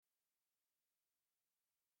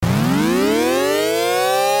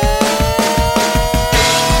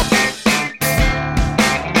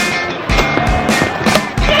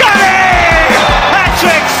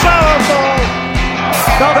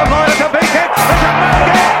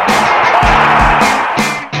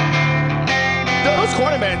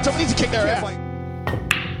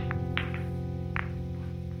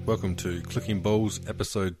to Clicking Balls,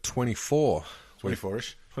 episode 24.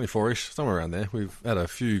 24-ish. 24-ish, somewhere around there. We've had a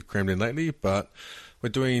few crammed in lately, but we're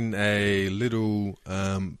doing a little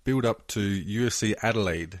build-up to UFC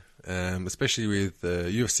Adelaide, especially with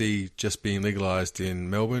UFC just being legalised in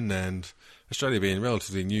Melbourne and Australia being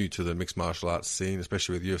relatively new to the mixed martial arts scene,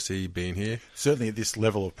 especially with UFC being here. Certainly at this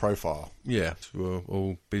level of profile. Yeah, we're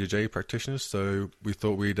all BJJ practitioners, so we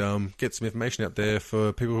thought we'd get some information out there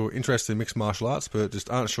for people who are interested in mixed martial arts but just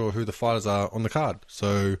aren't sure who the fighters are on the card.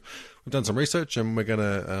 So we've done some research and we're going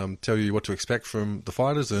to tell you what to expect from the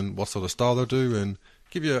fighters and what sort of style they'll do and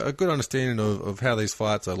give you a good understanding of how these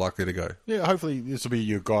fights are likely to go. Yeah, hopefully this will be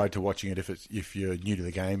your guide to watching it if you're new to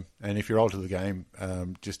the game. And if you're old to the game,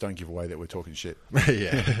 just don't give away that we're talking shit.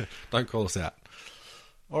 Yeah, don't call us out.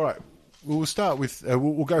 All right, we'll start with,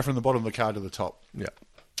 we'll go from the bottom of the card to the top. Yeah.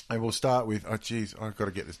 And we'll start with, I've got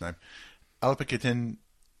to get this name. Alpakaten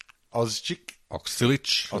Oksilic.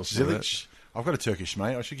 I've got a Turkish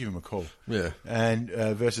mate. I should give him a call. Yeah. And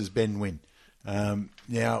versus Ben Nguyen.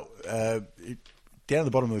 Down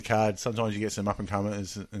the bottom of the card, sometimes you get some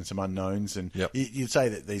up-and-comers and some unknowns. And yep. You'd say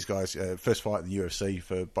that these guys, first fight in the UFC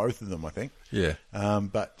for both of them, I think. Yeah.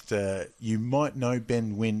 But you might know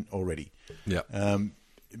Ben Nguyen already. Yeah.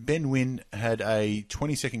 Ben Nguyen had a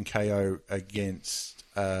 20-second KO against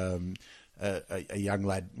a young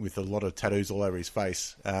lad with a lot of tattoos all over his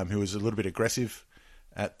face, who was a little bit aggressive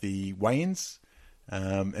at the weigh-ins.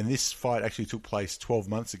 And this fight actually took place 12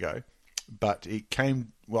 months ago. But it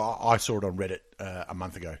came, well, I saw it on Reddit a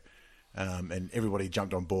month ago, and everybody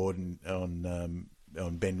jumped on board on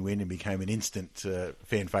Ben Nguyen and became an instant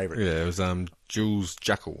fan favourite. Yeah, it was Jules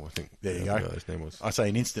Jackal, I think. There you go. His name was. I say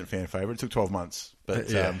an instant fan favourite. It took 12 months. But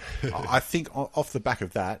yeah. I think off the back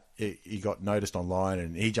of that, he got noticed online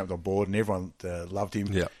and he jumped on board and everyone loved him.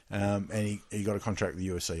 Yeah. And he got a contract with the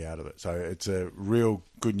UFC out of it. So it's a real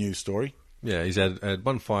good news story. Yeah, he's had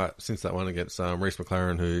one fight since that one against Reece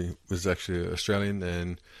McLaren, who was actually Australian,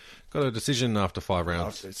 and got a decision after 5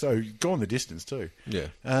 rounds. So gone the distance too. Yeah.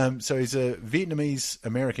 So he's a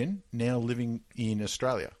Vietnamese-American now living in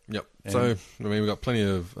Australia. Yep. So, I mean, we've got plenty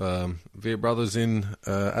of Viet brothers in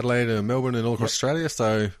Adelaide and Melbourne and all across Australia,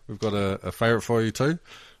 so we've got a favourite for you too.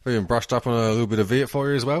 We've even brushed up on a little bit of Viet for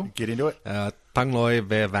you as well. Get into it. Tung Loi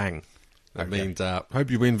Ve Vang. That means, hope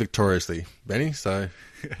you win victoriously, Benny. So,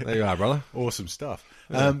 there you are, brother. Awesome stuff.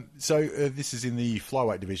 Yeah. This is in the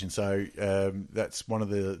flyweight division. So, that's one of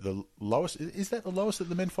the lowest. Is that the lowest that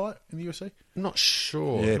the men fight in the UFC? Not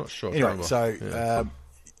sure. Yeah. Not sure. Anyway, so,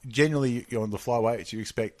 generally, on the flyweights, you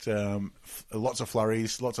expect lots of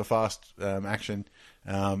flurries, lots of fast action,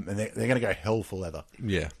 and they're going to go hell for leather.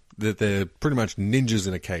 Yeah. They're pretty much ninjas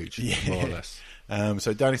in a cage, more or less.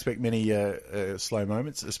 So don't expect many slow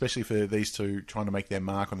moments, especially for these two trying to make their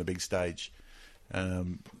mark on the big stage.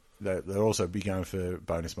 They'll also be going for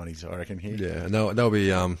bonus monies, I reckon, here. Yeah, and they'll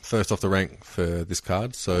be first off the rank for this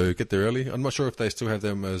card, so get there early. I'm not sure if they still have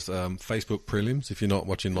them as Facebook prelims if you're not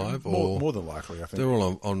watching live. More than likely, I think. They're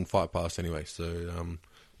all on Fight Pass anyway, so...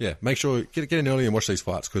 yeah, make sure get in early and watch these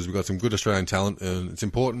fights because we've got some good Australian talent, and it's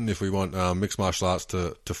important if we want mixed martial arts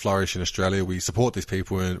to flourish in Australia. We support these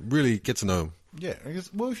people and really get to know them. Yeah,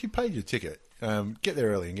 well, if you paid your ticket, get there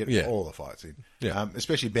early and get all the fights in. Yeah,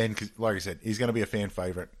 especially Ben, because like I said, he's going to be a fan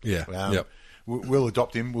favourite. Yeah, we'll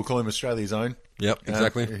adopt him. We'll call him Australia's own. Yep,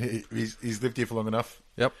 exactly. He's lived here for long enough.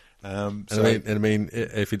 Yep. I mean,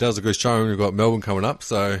 if he does a good showing, we've got Melbourne coming up.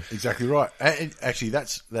 So exactly right. And actually,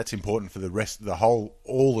 that's important for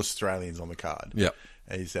all Australians on the card. Yep.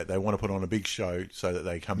 Is that they want to put on a big show so that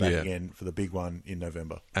they come back again for the big one in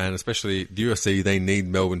November. And especially the UFC, they need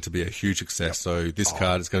Melbourne to be a huge success. So this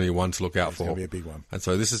card is going to be one to look out for. It's going to be a big one. And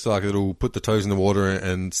so this is like a little put the toes in the water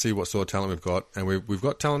and see what sort of talent we've got. And we've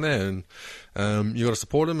got talent there, and you've got to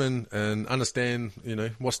support them and understand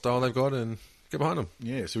what style they've got and get behind them.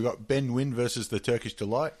 Yeah. So we've got Ben Nguyen versus the Turkish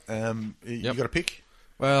Delight. You got to pick.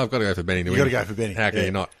 Well, I've got to go for Benny. You got to go for Benny. How can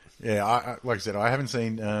you not? Yeah, like I said, I haven't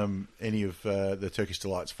seen any of the Turkish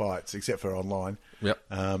Delight's fights except for online. Yep.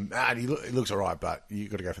 He looks all right, but you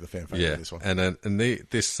got to go for the fan favourite for this one. And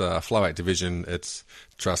this flyweight division,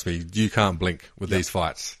 trust me, you can't blink with these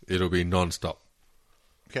fights. It'll be non-stop.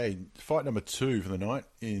 Okay, fight number 2 for the night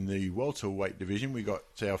in the welterweight division. We got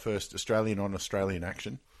our first Australian on Australian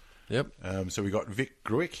action. Yep. So we got Vic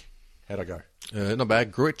Gruic. How'd I go? Not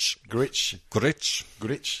bad. Gruic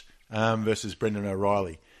versus Brendan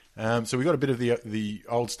O'Reilly. So we got a bit of the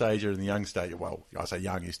old stager and the young stager. Well, I say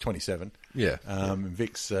young, he's 27. Yeah.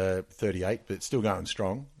 Vic's 38, but still going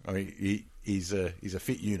strong. I mean, he's a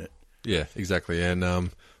fit unit. Yeah, exactly.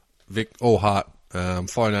 And Vic, all heart,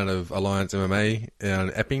 fighting out of Alliance MMA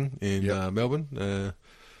in Epping in Melbourne.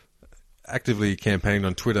 actively campaigning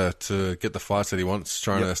on Twitter to get the fights that he wants,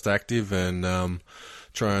 trying to stay active and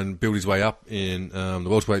try and build his way up in the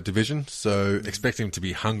welterweight division. So expect him to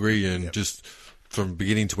be hungry and just from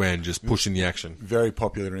beginning to end, just pushing the action. Very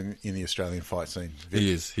popular in the Australian fight scene.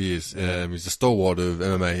 He is. He's a stalwart of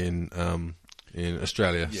MMA in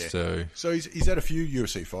Australia. Yeah. So he's had a few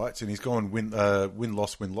UFC fights, and he's gone win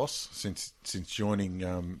loss since joining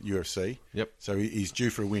UFC. Yep. So he's due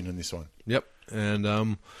for a win in this one. Yep.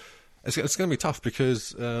 And it's going to be tough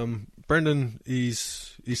because Brendan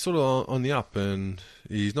he's sort of on the up, and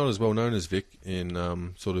he's not as well known as Vic in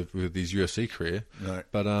sort of with his UFC career. No.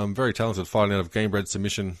 But very talented, fighting out of Gamebred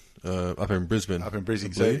submission up in Brisbane.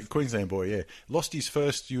 So Queensland boy, yeah. Lost his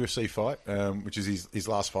first UFC fight, which is his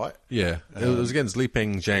last fight. Yeah, it was against Li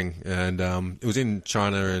Peng Zhang, and it was in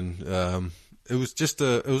China, and it was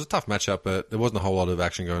a tough matchup, but there wasn't a whole lot of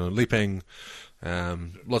action going on. Li Peng,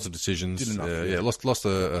 lots of decisions. Lost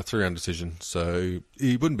a 3-round decision, so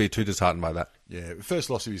he wouldn't be too disheartened by that. Yeah, first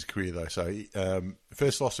loss of his career though. So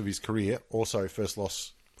first loss of his career, also first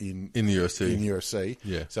loss in the UFC. In the UFC,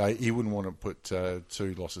 yeah. So he wouldn't want to put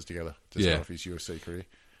 2 losses together to start off his UFC career.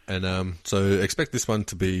 And so expect this one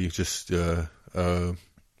to be just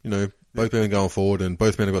both men are going forward, and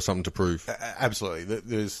both men have got something to prove. Absolutely.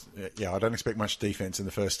 There's I don't expect much defense in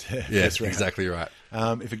the first round. Exactly right.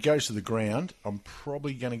 If it goes to the ground, I'm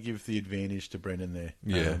probably going to give the advantage to Brendan there.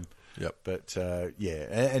 Yeah. Yep. But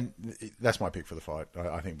and that's my pick for the fight.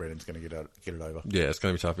 I think Brendan's going to get it over. Yeah, it's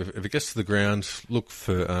going to be tough. If it gets to the ground, look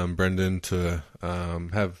for Brendan to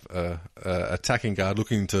have a attacking guard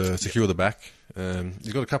looking to secure the back.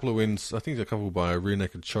 He's got a couple of wins. I think a couple by a rear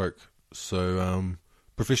naked choke. So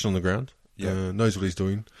proficient on the ground. Knows what he's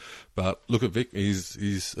doing. But look at Vic.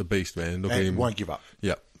 He's a beast, man. Look at him. Won't give up.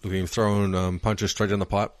 Yeah. Look at him throwing punches straight down the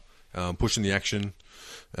pipe, pushing the action,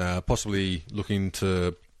 possibly looking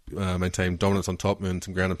to maintain dominance on top and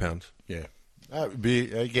some ground and pound. Yeah.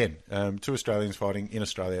 Again, 2 Australians fighting in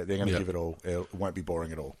Australia. They're going to give it all. It won't be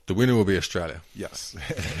boring at all. The winner will be Australia. Yes.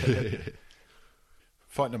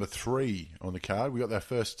 Fight number 3 on the card. We got our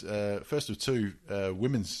first of 2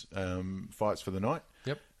 women's fights for the night.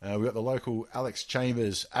 Yep. We got the local Alex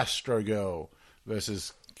Chambers Astro Girl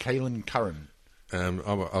versus Kaylin Curran. I'm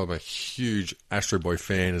a huge Astro Boy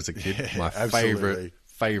fan as a kid. Yeah, my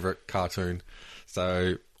favorite cartoon.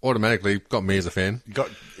 So automatically got me as a fan. Got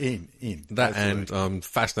in that, absolutely. and I'm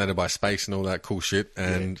fascinated by space and all that cool shit.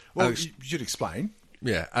 And well, you should explain.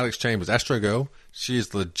 Yeah, Alex Chambers, Astro Girl. She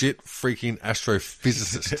is legit freaking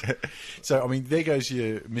astrophysicist. So, I mean, there goes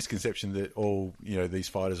your misconception that all, these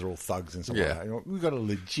fighters are all thugs and stuff like that. We've got a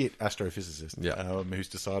legit astrophysicist who's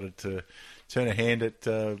decided to turn a hand at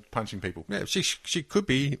punching people. Yeah, she could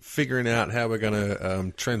be figuring out how we're going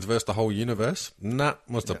to transverse the whole universe.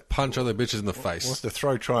 Wants to punch other bitches in the face. Wants to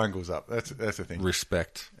throw triangles up. That's the thing.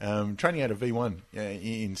 Respect. Training out of V1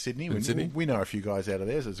 in Sydney. We know a few guys out of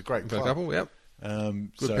there, so it's a great club. A couple, yep.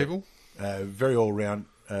 Good people. Very all-round,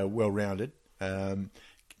 well-rounded. Facing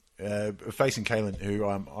Kaylin, who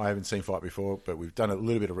I haven't seen fight before, but we've done a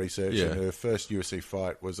little bit of research. Yeah. And her first UFC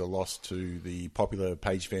fight was a loss to the popular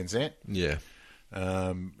Paige Van Zandt. Yeah.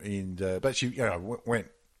 But she went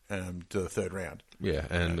to the 3rd round. Yeah,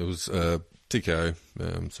 and it was TKO,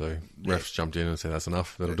 so refs jumped in and said that's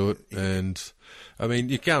enough, that'll do it. And I mean,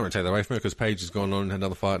 you can't really take that away from her because Paige has gone on and had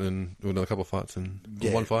another fight and another couple of fights and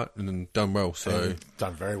one fight and then done well. So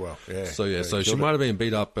done very well. Yeah. So she might have been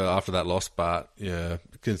beat up after that loss, but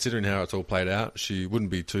considering how it's all played out, she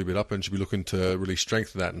wouldn't be too beat up and she'd be looking to really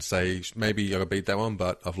strengthen that and say maybe I got beat that one,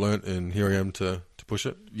 but I've learnt and here I am to push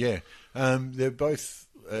it. Yeah, they're both.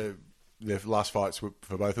 Their last fights for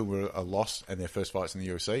both of them were a loss, and their first fights in the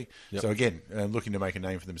UFC. Yep. So again, looking to make a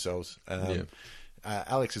name for themselves.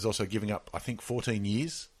 Alex is also giving up, I think, 14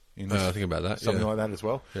 years. I think about that. Something like that as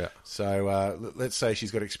well. Yeah. So let's say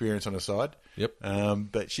she's got experience on her side. Yep.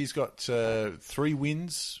 But she's got 3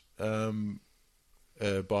 wins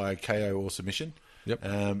by KO or submission. Yep.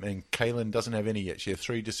 And Kaylin doesn't have any yet. She has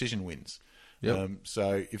 3 decision wins. Yep.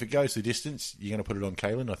 So if it goes the distance, you're going to put it on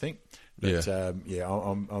Kaylin, I think. But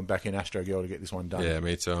I'm back in Astro Girl to get this one done. Yeah,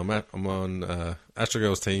 me too. I'm on Astro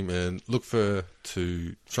Girl's team and look to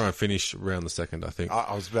try and finish around the 2nd, I think.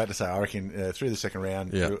 I was about to say, I reckon through the 2nd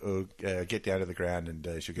round, it'll get down to the ground and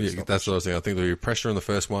she'll get stopped. That's what I was thinking. I think there'll be pressure on the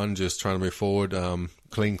first one, just trying to move forward,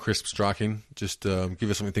 clean, crisp striking, just give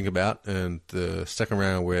her something to think about. And the 2nd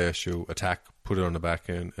round where she'll attack, put it on the back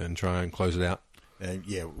and try and close it out.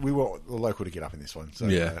 We want the local to get up in this one.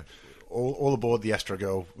 So, all aboard the Astro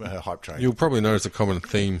Girl hype train. You'll probably notice a common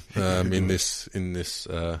theme in this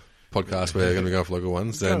podcast where we're going to go for local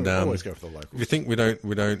ones. Always go for the local. If you think we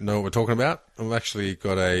don't know what we're talking about, I've actually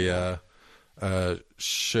got a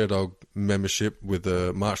Sherdog membership with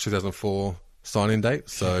the March 2004 sign-in date.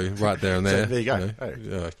 So right there and there. So there you go. You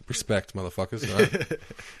know, respect, motherfuckers. Right?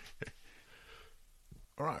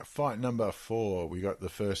 All right, fight number 4. We got the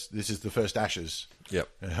first. This is the first Ashes. Yep.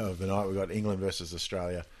 Of the night. We got England versus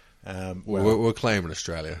Australia. We're claiming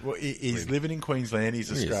Australia. Well, he's living in Queensland.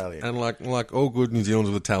 He's Australian, and like all good New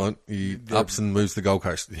Zealanders with talent, he ups and moves to the Gold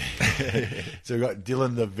Coast. So we've got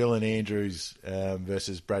Dylan the Villain Andrews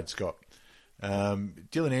versus Brad Scott.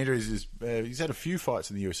 Dylan Andrews is he's had a few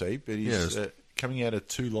fights in the UFC, but he's coming out of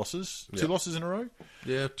 2 losses. 2 losses in a row.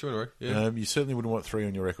 Yeah, 2 in a row. Yeah, you certainly wouldn't want 3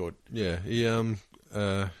 on your record. Yeah, he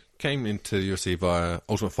came into the UFC via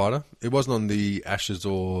Ultimate Fighter. It wasn't on the Ashes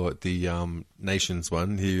or the Nations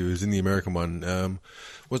one. He was in the American one.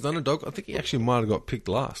 Was the underdog. I think he actually might have got picked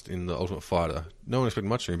last in the Ultimate Fighter. No one expected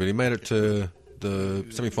much from him, but he made it to the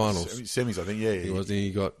semi-finals. Semis, I think. Yeah, he was.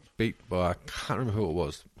 He got beat by I can't remember who it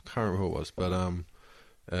was. But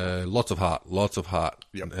lots of heart.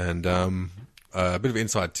 Yep. And a bit of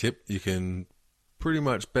inside tip. You can pretty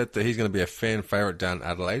much bet that he's going to be a fan favourite down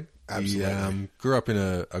Adelaide. Absolutely. He grew up in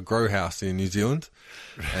a grow house in New Zealand,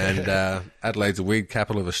 and Adelaide's a weed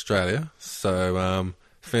capital of Australia, so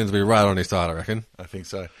fans will be right on his side, I reckon. I think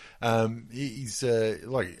so. He's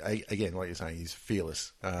like you're saying, he's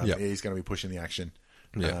fearless. He's going to be pushing the action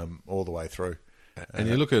all the way through. And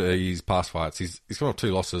you look at his past fights; he's come off 2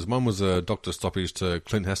 losses. One was a doctor stoppage to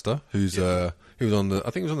Clint Hester, who's he was on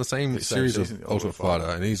the same series of Ultimate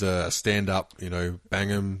Fighter, and he's a stand-up, bang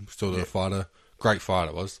him sort of fighter. Great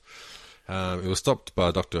fighter was. It was stopped by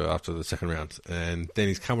a doctor after the 2nd round, and then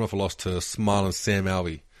he's coming off a loss to Smiling Sam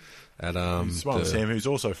Alvey. At Smiling Sam, who's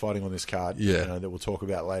also fighting on this card, that we'll talk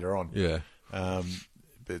about later on. Yeah,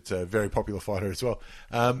 but a very popular fighter as well.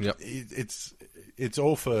 It's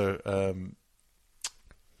all for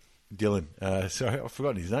Dylan. Sorry, I've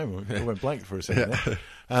forgotten his name. I went blank for a second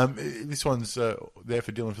there. This one's there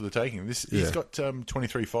for Dylan for the taking. He's got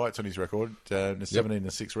 23 fights on his record, a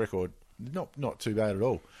 17-6 record. Not too bad at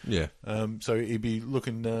all. Yeah. So he'd be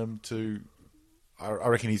looking to. I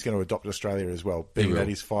reckon he's going to adopt Australia as well, being that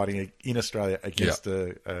he's fighting in Australia against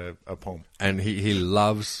a Pom. And he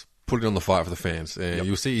loves putting on the fight for the fans.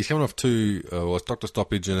 You'll see he's coming off 2 doctor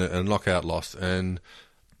stoppage and a knockout loss, and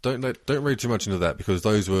don't read too much into that, because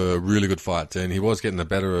those were really good fights, and he was getting the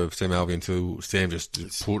better of Sam Alvey until Sam just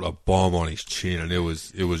put a bomb on his chin, and it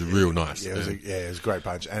was real nice. Yeah, it was a great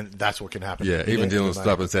punch, and that's what can happen. Yeah, even Dylan stood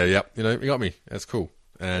up and said, "Yep, you got me. That's cool."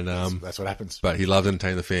 And that's what happens. But he loves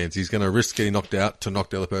entertaining the fans. He's going to risk getting knocked out to knock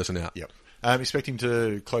the other person out. Yep. Expect him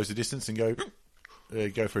to close the distance and go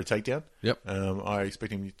for a takedown. Yep. I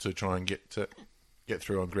expect him to try and get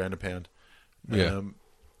through on ground and pound.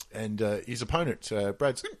 And his opponent,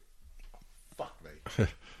 Brad's... Fuck me.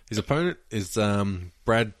 His opponent is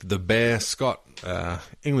Brad the Bear Scott,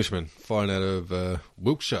 Englishman, fighting out of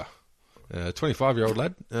Wiltshire. 25-year-old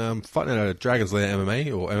lad, fighting out of Dragon's Lair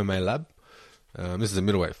MMA or MMA Lab. This is a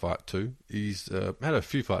middleweight fight too. He's had a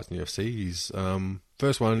few fights in the UFC. He's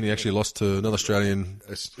first one, he actually lost to another Australian,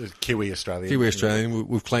 Kiwi Australian.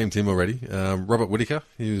 We've claimed him already. Robert Whittaker.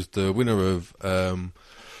 He was the winner of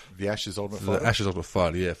the Ashes Ultimate Fighter. The Ashes Ultimate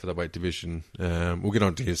Fighter, yeah, for the weight division. We'll get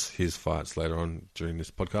on to his fights later on during this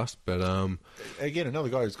podcast. But again, another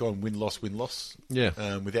guy who's gone win-loss.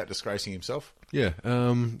 Yeah. Without disgracing himself. Yeah.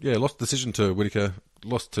 Lost decision to Whittaker.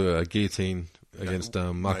 Lost to a guillotine against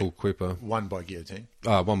Michael Cooper. Won by guillotine.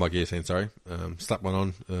 Won by guillotine, sorry. Slapped one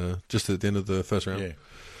on just at the end of the first round. Yeah.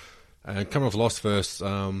 And coming off loss first,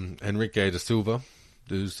 Henrique da Silva.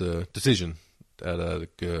 There's a decision at a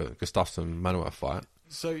Gustafsson-Manuel fight.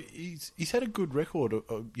 So he's had a good record,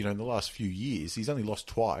 in the last few years. He's only lost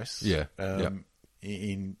twice. Yeah.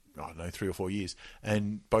 In I don't know, 3 or 4 years,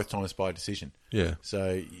 and both times by decision. Yeah.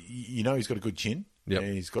 So he's got a good chin. Yep.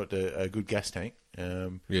 And he's got a good gas tank.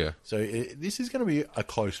 So this is going to be a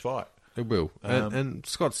close fight. It will. And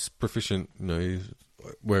Scott's proficient. He's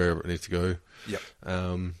wherever it needs to go. Yep.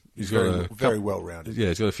 He's very well rounded. Yeah,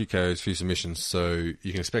 he's got a few KOs, a few submissions, so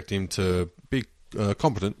you can expect him to be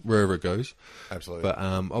competent wherever it goes. Absolutely. But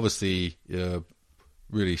obviously,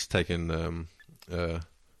 really taken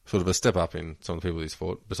sort of a step up in some of the people he's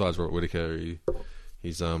fought. Besides Robert Whittaker,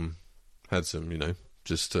 he's had some,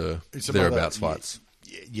 just thereabouts fights.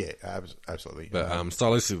 Yeah, absolutely. But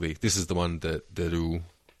stylistically, this is the one that'll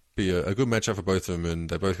be a good matchup for both of them, and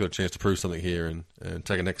they both got a chance to prove something here and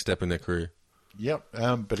take a next step in their career. Yep.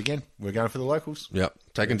 But again, we're going for the locals. Yep.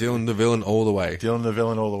 Taking Dylan the Villain all the way. Dylan the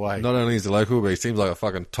Villain all the way. Not only is he local, but he seems like a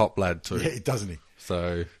fucking top lad too. Yeah, doesn't he?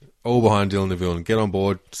 So, all behind Dylan the Villain. Get on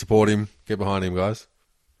board, support him, get behind him, guys.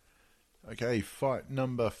 Okay, fight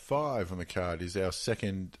number 5 on the card is our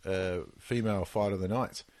second female fight of the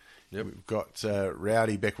night. Yep. We've got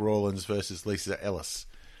Rowdy Beck Rawlins versus Lisa Ellis.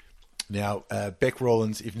 Now, Beck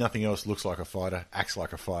Rawlins, if nothing else, looks like a fighter, acts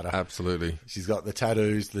like a fighter. Absolutely. She's got the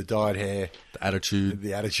tattoos, the dyed hair.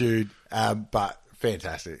 The attitude. But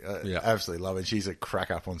fantastic. Yeah. Absolutely love it. She's a crack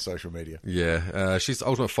up on social media. Yeah. She's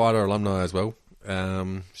Ultimate Fighter alumni as well.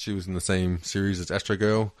 She was in the same series as Astro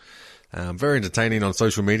Girl. Very entertaining on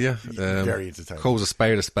social media. Very entertaining. Calls a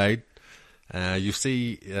spade a spade. You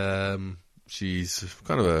see she's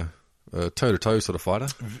kind of a toe-to-toe sort of fighter.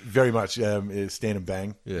 Very much stand and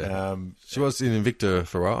bang. Yeah. She was in Invicta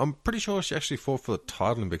for a while. I'm pretty sure she actually fought for the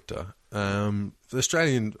title in Invicta. The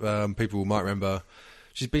Australian people might remember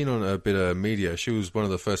she's been on a bit of media. She was one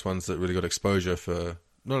of the first ones that really got exposure for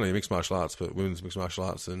not only mixed martial arts, but women's mixed martial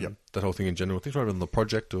arts and that whole thing in general. I think right on The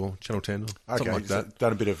Project or Channel 10 or something like that.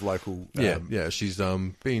 Done a bit of local... yeah. She's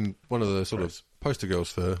been one of the sort of poster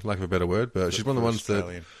girls, for lack of a better word, but she's one of the ones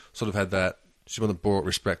that sort of had that... She's one that brought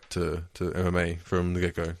respect to MMA from the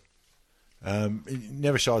get-go.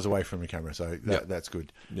 Never shies away from the camera, so that's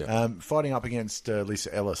good. Yeah. Fighting up against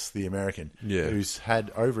Lisa Ellis, the American, who's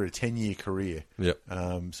had over a 10-year career. Yep.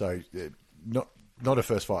 So not a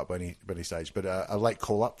first fight by any stage, but a late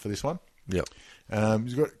call-up for this one. Yep.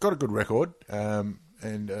 He's got a good record, and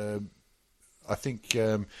I think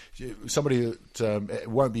somebody that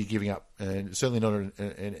won't be giving up, and certainly not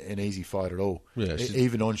an easy fight at all,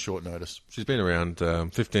 even on short notice. She's been around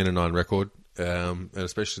 15-9 record, and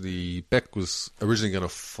especially Beck was originally going to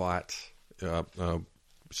fight...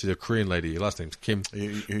 she's a Korean lady. Her last name's Kim.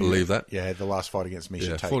 Believe that? Yeah, the last fight against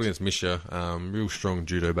Misha Tate. Fought against Misha. Real strong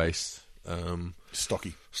judo base.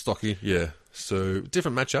 Stocky, yeah. So,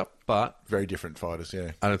 different matchup, but... Very different fighters,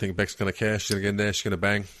 yeah. I don't think Beck's going to care. She's going to get in there. She's going to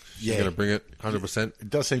bang. She's going to bring it 100%. It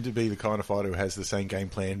does seem to be the kind of fighter who has the same game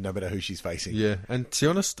plan no matter who she's facing. Yeah, and to be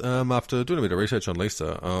honest, after doing a bit of research on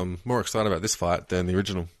Lisa, I'm more excited about this fight than the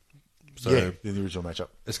original. Than the original matchup.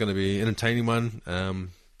 It's going to be an entertaining one.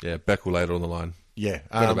 Beck will lay it on the line. Yeah.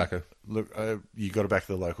 Got to back her. Look, you got to back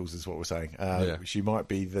the locals, is what we're saying. She might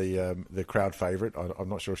be the crowd favourite. I'm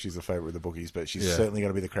not sure if she's the favourite with the bookies, but she's certainly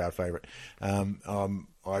going to be the crowd favourite.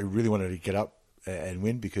 I really wanted to get up and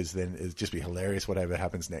win, because then it'd just be hilarious whatever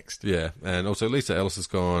happens next. Yeah, and also Lisa Ellis has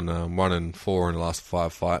gone 1-4 in the last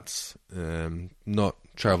 5 fights. Not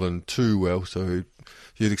travelling too well, so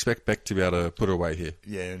you'd expect Beck to be able to put her away here.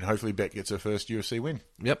 Yeah, and hopefully Beck gets her first UFC win.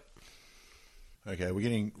 Yep. Okay, we're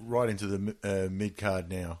getting right into the mid card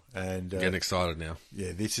now, and getting excited now.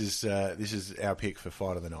 Yeah, this is our pick for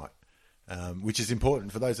fight of the night, which is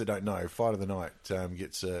important for those that don't know. Fight of the night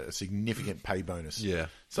gets a significant pay bonus. Yeah,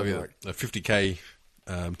 so like a 50K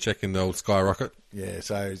check in the old skyrocket. Yeah,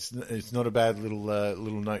 so it's not a bad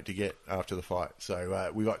little note to get after the fight.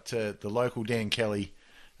 So we got the local Dan Kelly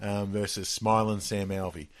versus Smiling Sam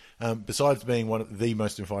Alvey. Besides being one of the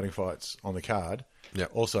most inviting fights on the card. Yeah.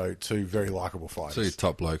 Also, 2 very likeable fighters. 2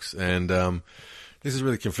 top blokes. And this is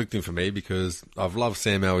really conflicting for me, because I've loved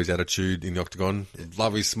Sam Alvey's attitude in the octagon.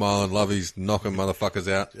 Love his smile and love his knocking motherfuckers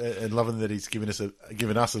out. And loving that he's given us a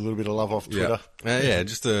little bit of love off Twitter. Yeah,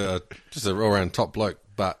 just a all-round top bloke.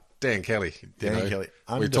 But Dan Kelly. Kelly.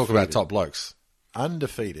 We talk about top blokes.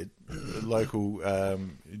 Undefeated local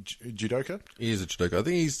judoka. He is a judoka. I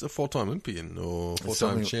think he's a 4-time Olympian or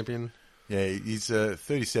 4-time champion. Yeah, he's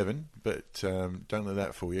 37, but don't let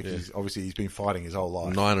that fool you. Cause he's been fighting his whole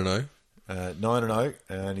life. 9-0. 9-0,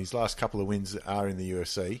 and his last couple of wins are in the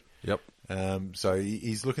UFC. Yep. So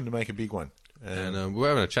he's looking to make a big one. And we were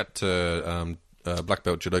having a chat to black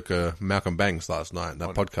belt judoka Malcolm Banks last night.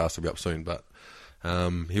 That podcast will be up soon, but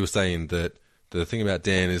he was saying that the thing about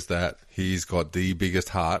Dan is that he's got the biggest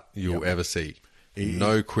heart you'll ever see.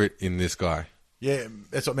 No quit in this guy. Yeah,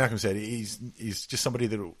 that's what Malcolm said. He's just somebody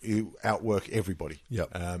that will outwork everybody. Yep.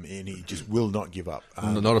 And he just will not give up.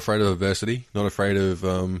 Not afraid of adversity. Not afraid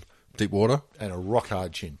of deep water. And a rock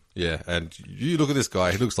hard chin. Yeah, and you look at this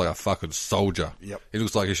guy. He looks like a fucking soldier. Yep. He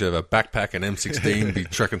looks like he should have a backpack and M16, be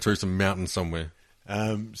trekking through some mountains somewhere.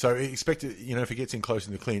 So expect it. If he gets in close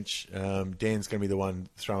in the clinch, Dan's going to be the one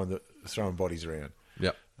throwing bodies around.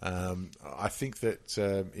 Yep. I think that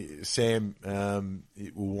Sam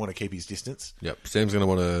will want to keep his distance. Yep. Sam's going to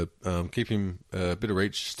want to keep him a bit of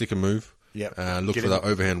reach, stick and move. Yep. Look for that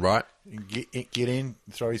overhand right. Get in,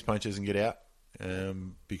 throw his punches, and get out.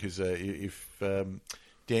 Because if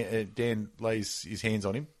Dan lays his hands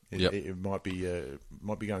on him, it might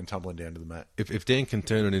be going tumbling down to the mat. If Dan can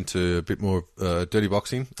turn it into a bit more dirty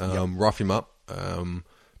boxing, rough him up,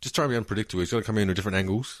 just try and be unpredictable. He's got to come in at different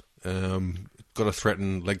angles. Got to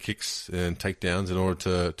threaten leg kicks and takedowns in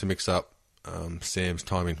order to mix up Sam's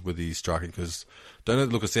timing with his striking, because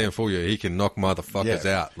don't look at Sam for you. He can knock motherfuckers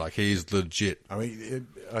out. Like, he's legit. I mean,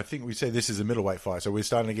 I think we said this is a middleweight fight, so we're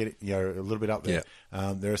starting to get it, a little bit up there.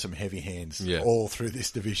 There are some heavy hands all through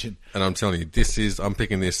this division. And I'm telling you, I'm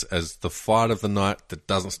picking this as the fight of the night that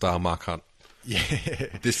doesn't star Mark Hunt. Yeah.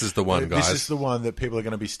 This is the one, guys. This is the one that people are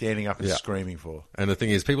going to be standing up and screaming for. And the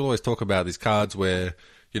thing is, people always talk about these cards where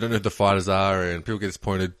you don't know who the fighters are, and people get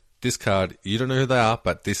disappointed. This card, you don't know who they are,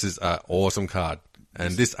 but this is an awesome card.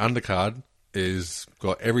 And this undercard is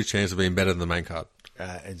got every chance of being better than the main card.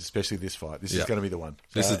 And especially this fight. This is going to be the one.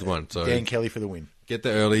 This is the one. So Dan Kelly for the win. Get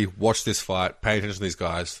there early, watch this fight, pay attention to these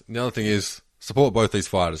guys. And the other thing is, support both these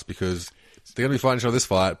fighters, because they're going to be fighting each other this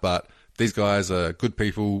fight, but these guys are good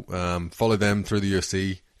people. Follow them through the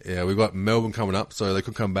UFC. Yeah, we've got Melbourne coming up, so they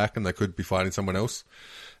could come back and they could be fighting someone else.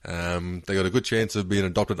 They got a good chance of being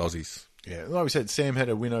adopted Aussies. Yeah, like we said, Sam had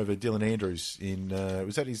a win over Dylan Andrews in,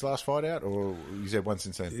 was that his last fight out, or he's had one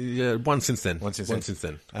since then? Yeah, one since then.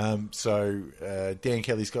 So Dan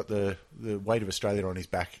Kelly's got the weight of Australia on his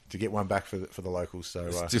back to get one back for the locals.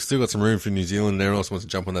 So just still got some room for New Zealand, and everyone else wants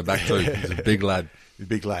to jump on their back too. He's a big lad. He's a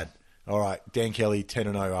big lad. All right, Dan Kelly,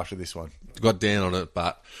 10-0 after this one. Got Dan on it,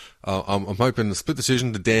 but I'm hoping a split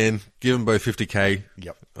decision to Dan, give them both 50k.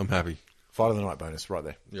 Yep. I'm happy. Fight of the night bonus right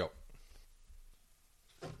there. Yep.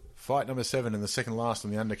 Fight number 7 and the second last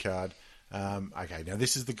on the undercard. Okay, now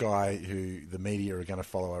this is the guy who the media are going to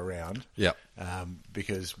follow around. Yep.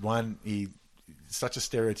 Because one, he's such a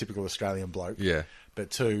stereotypical Australian bloke. Yeah.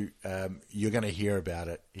 But two, you're going to hear about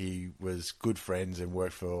it. He was good friends and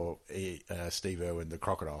worked for Steve Irwin, the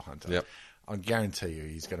crocodile hunter. Yep. I guarantee you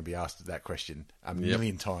he's going to be asked that question a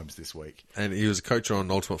million times this week. And he was a coach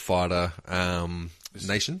on Ultimate Fighter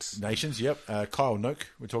Nations. Nations, yep. Kyle Noak,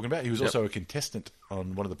 we're talking about. He was also a contestant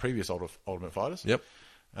on one of the previous Ultimate Fighters. Yep.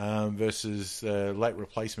 Versus late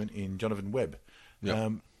replacement in Jonathan Webb.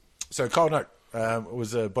 Yep. So Kyle Noak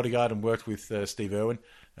was a bodyguard and worked with Steve Irwin.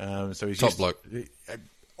 So he's top bloke.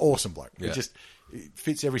 Awesome bloke. Yeah. It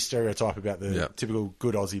fits every stereotype about the typical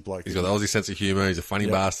good Aussie bloke. He's got the Aussie sense of humour. He's a funny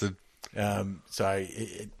bastard. So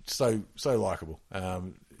likable.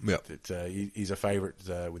 He's a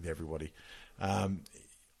favourite with everybody. I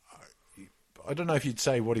don't know if you'd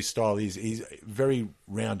say what his style is. He's very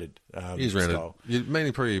rounded. He's rounded. Style.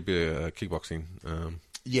 Mainly probably a bit of kickboxing.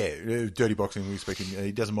 Dirty boxing. We speaking.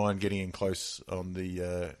 He doesn't mind getting in close on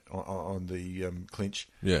the clinch.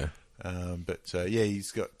 Yeah.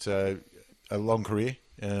 He's got a long career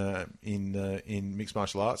in mixed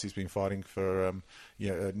martial arts. He's been fighting for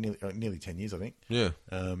nearly 10 years, I think. Yeah.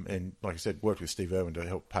 And like I said, worked with Steve Irwin to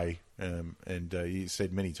help pay. And he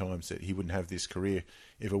said many times that he wouldn't have this career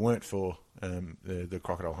if it weren't for the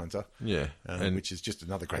crocodile hunter. Yeah. Which is just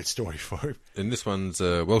another great story for him. And this one's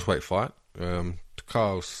a welterweight fight.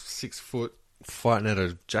 Kyle's 6 foot, fighting out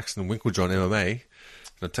of Jackson Winklejohn MMA. And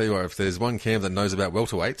I'll tell you what, if there's one camp that knows about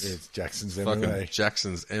welterweights, it's Jackson's MMA.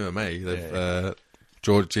 Jackson's MMA. They've,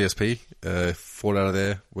 George GSP fought out of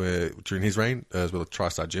there during his reign, as well as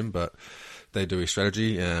TriStar Gym, but they do his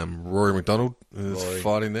strategy. Rory McDonald is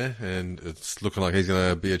fighting there, and it's looking like he's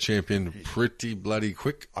going to be a champion pretty bloody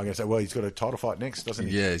quick. I'm going to say, well, he's got a title fight next, doesn't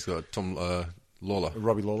he? Yeah, he's got Tom Lawler.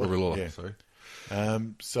 Robbie Lawler. Yeah.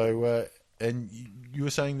 Sorry. And you were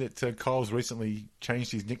saying that Kyle's recently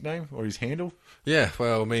changed his nickname or his handle? Yeah,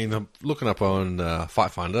 well, I mean, I'm looking up on Fight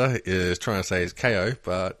Finder, is trying to say it's KO,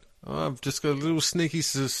 but I've just got a little sneaky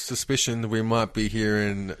suspicion that we might be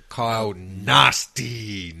hearing Kyle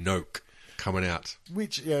Nasty Noak coming out.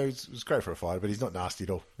 Which, it was great for a fighter, but he's not nasty at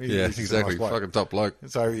all. He's exactly. Nice fucking top bloke.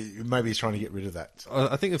 So maybe he's trying to get rid of that.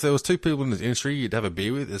 I think if there was two people in this industry you'd have a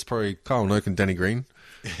beer with, it's probably Kyle Noak and Danny Green.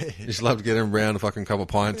 You just love to get them round a fucking couple of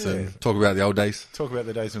pints and talk about the old days. Talk about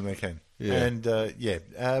the days when they can. Yeah.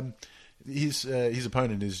 And, his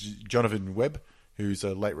opponent is Jonathan Webb, who's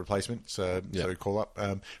a late replacement, so call up.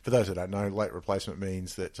 For those that don't know, late replacement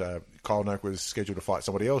means that Kyle Noak was scheduled to fight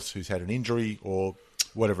somebody else who's had an injury or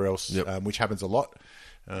whatever else, which happens a lot,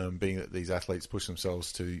 being that these athletes push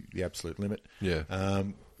themselves to the absolute limit. Yeah.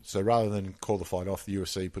 So rather than call the fight off, the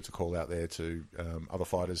UFC puts a call out there to other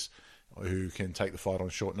fighters who can take the fight on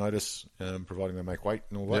short notice, providing they make weight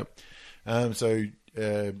and all that. So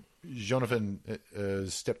Jonathan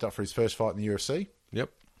stepped up for his first fight in the UFC. Yep.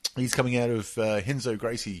 He's coming out of Renzo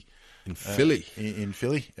Gracie in Philly. In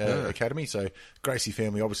Philly Academy. So Gracie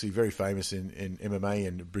family, obviously very famous in MMA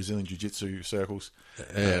and Brazilian Jiu-Jitsu circles.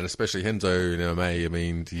 And especially Renzo in MMA. I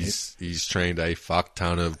mean, he's trained a fuck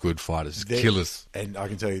ton of good fighters, killers. And I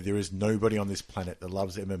can tell you, there is nobody on this planet that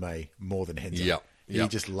loves MMA more than Renzo. Yep. He Yep.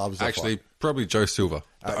 just loves the Actually, fight. probably Joe Silva,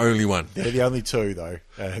 the only one. They're the only two, though.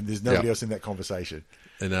 There's nobody Yep. else in that conversation.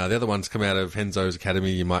 And the other ones come out of Henzo's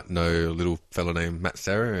academy. You might know a little fellow named Matt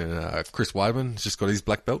Serra, and Chris Weidman has just got his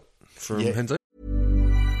black belt from Henzo.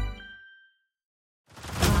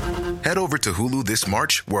 Head over to Hulu this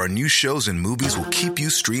March, where our new shows and movies will keep you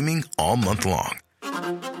streaming all month long.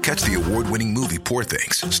 Catch the award-winning movie Poor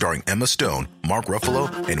Things, starring Emma Stone, Mark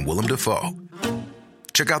Ruffalo, and Willem Dafoe.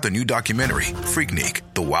 Check out the new documentary, Freaknik,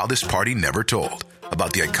 The Wildest Party Never Told,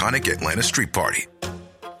 about the iconic Atlanta Street Party.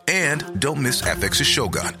 And don't miss FX's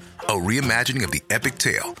Shogun, a reimagining of the epic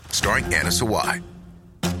tale, starring Anna Sawai.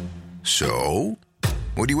 So,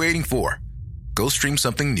 what are you waiting for? Go stream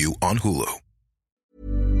something new on Hulu.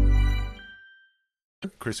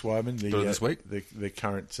 Chris Weidman, this week. the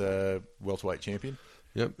current welterweight champion.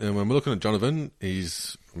 Yep, and when we're looking at Jonathan, I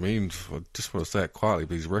just want to say it quietly,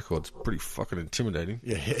 but his record's pretty fucking intimidating.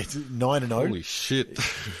 Yeah, it's 9-0. Holy shit.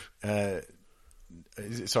 Is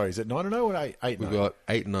it 9-0 or 8-0? We've got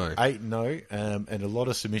 8-0. 8-0, and a lot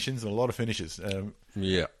of submissions and a lot of finishes.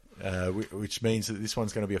 Yeah. Which means that this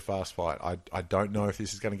one's going to be a fast fight. I don't know if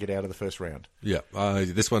this is going to get out of the first round. Yeah,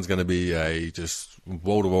 this one's going to be a just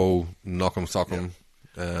wall-to-wall, knock-em, sock-em.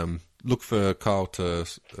 Look for Kyle to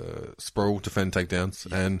sprawl, defend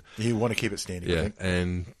takedowns. And you want to keep it standing, I think.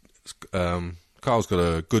 And Kyle's got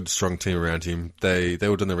a good, strong team around him. They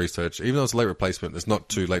all done their research. Even though it's a late replacement, it's not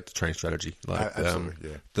too late to train strategy. Like,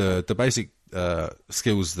 absolutely, the basic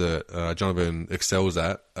skills that Jonathan excels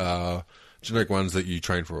at are generic ones that you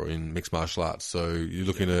train for in mixed martial arts. So you're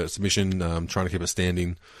looking at submission, trying to keep it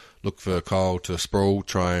standing. Look for Kyle to sprawl,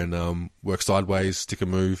 try and work sideways, stick a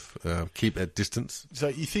move, keep at distance. So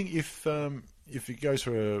you think if it goes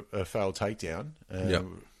for a failed takedown,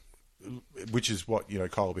 which is what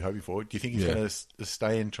Kyle will be hoping for, do you think he's going to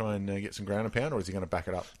stay and try and get some ground and pound, or is he going to back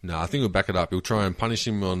it up? No, I think he'll back it up. He'll try and punish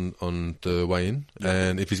him on the way in,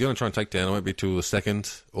 and if he's going to try and take down, it won't be till the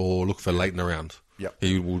second, or look for late in the round. Yep.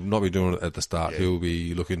 He will not be doing it at the start. He'll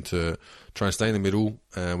be looking to try and stay in the middle,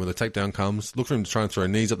 and when the takedown comes, look for him to try and throw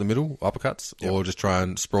knees up the middle, uppercuts, or just try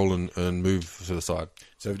and sprawl and move to the side.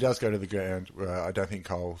 So if it does go to the ground, I don't think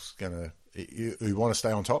Kyle's going to... You want to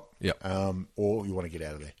stay on top, or you want to get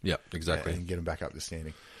out of there. Yeah, exactly. And get him back up the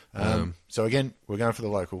standing. So again, we're going for the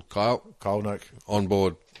local. Kyle Noak. On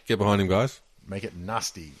board. Get behind him, guys. Make it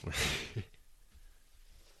nasty.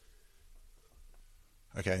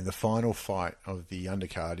 Okay, and the final fight of the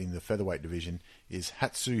undercard in the featherweight division is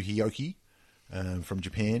Hatsu Hioki from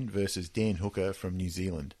Japan versus Dan Hooker from New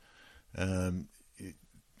Zealand. Hatsu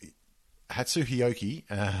Hioki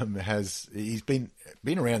he's been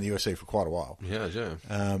around the UFC for quite a while. Yeah.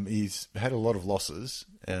 He's had a lot of losses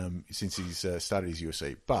since he's started his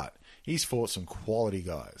UFC, but he's fought some quality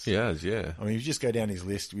guys. Yeah. I mean, if you just go down his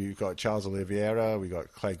list, we've got Charles Oliveira, we've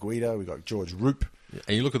got Clay Guida, we've got George Roop.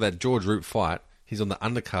 And you look at that George Roop fight, he's on the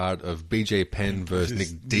undercard of BJ Penn versus Nick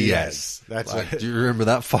Diaz. That's do you remember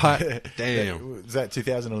that fight? Damn. Was that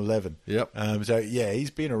 2011? Yep. So, yeah,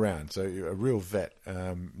 he's been around. So, a real vet.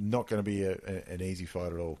 Not going to be an easy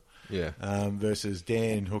fight at all. Yeah. Versus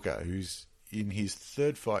Dan Hooker, who's in his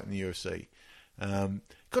third fight in the UFC.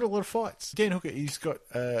 Got a lot of fights. Dan Hooker, he's got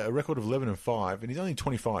a record of 11-5, and he's only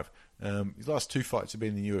 25. His last two fights have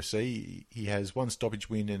been in the UFC. He has one stoppage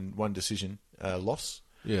win and one decision loss.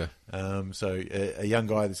 Yeah. So a young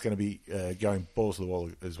guy that's going to be going balls to the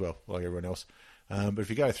wall as well, like everyone else. But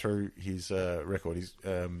if you go through his record, he's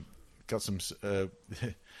got some.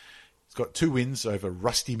 He's got 2 wins over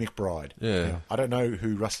Rusty McBride. Yeah. Now, I don't know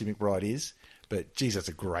who Rusty McBride is, but geez, that's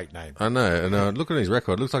a great name. I know. And looking at his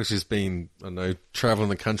record, it looks like he's been, traveling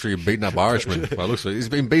the country beating up Irishmen. Well, looks like he's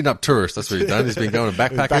been beating up tourists. That's what he's done. He's been going to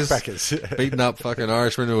backpackers. Beating up fucking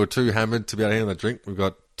Irishmen who are too hammered to be able to handle a drink. We've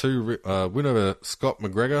got 2 win over Scott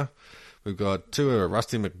McGregor. We've got 2 over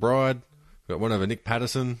Rusty McBride. We've got 1 over Nick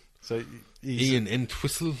Patterson. So Ian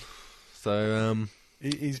Entwistle. So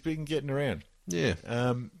he's been getting around. Yeah.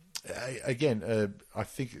 Again, I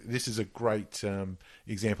think this is a great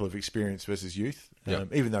example of experience versus youth.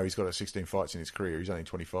 Even though he's got 16 fights in his career, he's only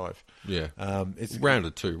 25. Yeah. It's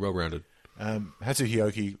rounded too, well rounded. Hatsu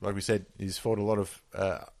Hioki, like we said, he's fought a lot of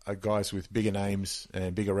guys with bigger names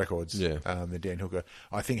and bigger records than Dan Hooker.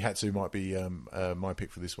 I think Hatsu might be my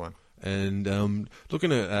pick for this one. And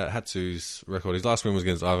looking at Hatsu's record, his last win was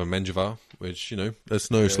against Ivan Menjivar, which,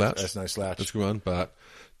 that's no slouch. That's no slouch. That's a good one, but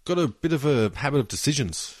got a bit of a habit of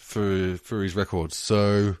decisions for his records.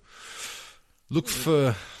 So look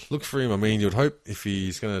for him. I mean, you'd hope if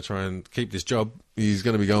he's going to try and keep this job, he's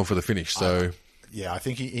going to be going for the finish. So Yeah, I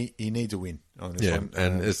think he needs a win on this one.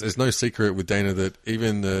 And it's no secret with Dana that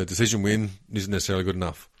even the decision win isn't necessarily good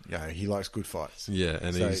enough. Yeah, he likes good fights. Yeah,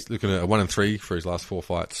 and he's looking at a 1-3 for his last 4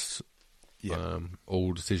 fights. Yeah.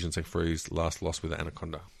 All decisions except for his last loss with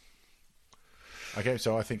Anaconda. Okay,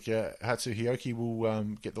 so I think Hatsu Hioki will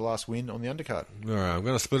get the last win on the undercard. All right, I'm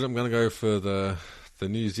going to split it. I'm going to go for the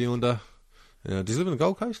New Zealander. Does he live in the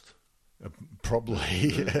Gold Coast? Probably.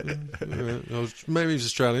 Maybe he's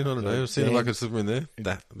Australian. I don't know. I've seen him like a in there.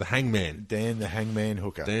 The Hangman. Dan the Hangman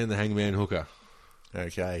Hooker. Dan the Hangman Hooker.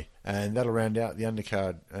 Okay, and that'll round out the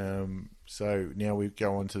undercard. So now we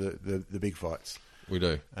go on to the big fights. We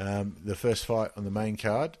do. The first fight on the main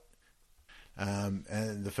card,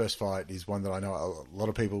 and the first fight is one that I know a lot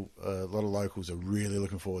of people, a lot of locals are really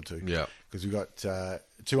looking forward to. Yeah. Because we've got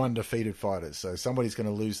 2 undefeated fighters, so somebody's going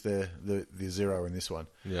to lose the zero in this one.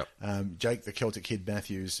 Yeah. Jake the Celtic Kid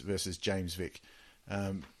Matthews versus James Vick.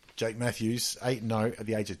 Jake Matthews, 8-0 at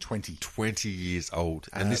the age of 20. 20 years old.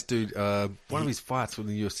 And this dude, one of his fights with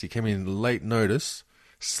the UFC came in late notice,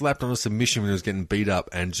 slapped on a submission when he was getting beat up,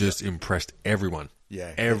 and just impressed everyone.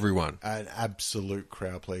 Yeah. Everyone. An absolute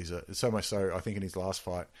crowd pleaser. So much so, I think in his last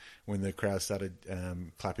fight, when the crowd started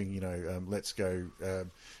clapping, let's go,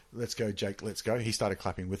 Jake, let's go, he started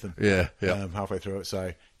clapping with them. Yeah. Halfway through it.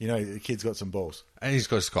 So, the kid's got some balls. And he's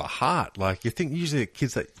got heart. Like, you think usually the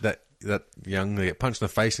kids that young, they get punched in the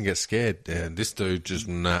face and get scared. And this dude just,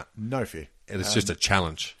 nah. No fear. It's just a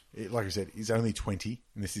challenge. Like I said, he's only 20,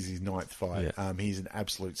 and this is his 9th fight. Yeah. He's an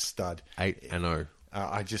absolute stud. 8-0.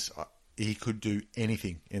 He could do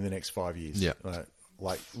anything in the next 5 years. Yeah.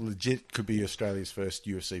 Like, legit could be Australia's first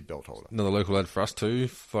UFC belt holder. Another local lad for us too,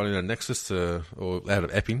 fighting out of Nexus, or out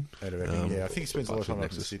of Epping. Out of Epping, yeah. I think he spends a lot of time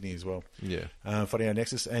up in Sydney as well. Yeah. Fighting out of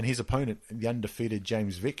Nexus. And his opponent, the undefeated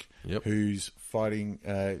James Vick, who's fighting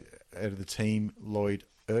out of the team Lloyd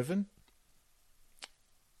Irvin.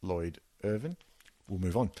 We'll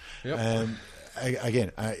move on. Yep.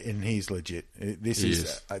 Again, and he's legit. This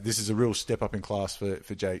is a real step up in class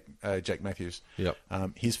for Jake Matthews. Yep.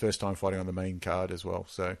 His first time fighting on the main card as well.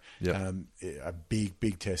 So a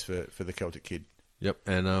big test for the Celtic kid. Yep.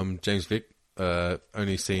 And James Vick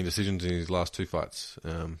only seen decisions in his last 2 fights.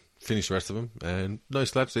 Finished the rest of them, and no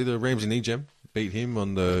slaps either. Ramsey Nijam beat him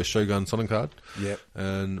on the Shogun Sonnen card. Yep.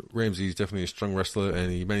 And Ramsey's definitely a strong wrestler,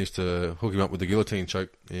 and he managed to hook him up with the guillotine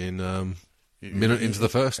choke in minute into the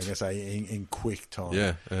first. I'm going to say in quick time.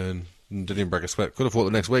 Yeah, and didn't even break a sweat. Could have fought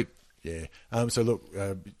the next week. Yeah. So look,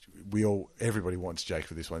 everybody wants Jake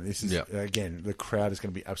for this one. This is again, the crowd is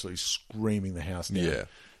going to be absolutely screaming the house down. Yeah.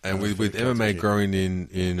 And with MMA growing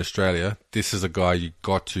in Australia, this is a guy you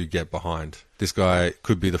got to get behind. This guy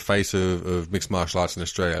could be the face of mixed martial arts in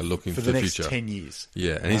Australia, looking for the next future. 10 years.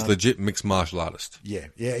 Yeah, and he's legit mixed martial artist. Yeah,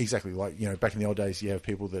 exactly. Like, back in the old days, you have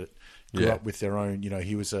people that grew up with their own.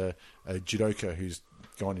 He was a judoka who's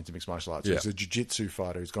gone into mixed martial arts. Yeah. He's a jiu-jitsu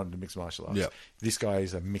fighter who's gone into mixed martial arts. Yeah. This guy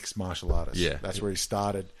is a mixed martial artist. Yeah. That's where he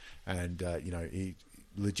started, and he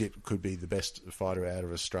legit could be the best fighter out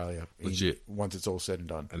of Australia. Once it's all said and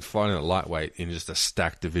done. And fighting at lightweight in just a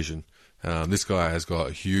stacked division. This guy has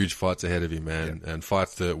got huge fights ahead of him, man, and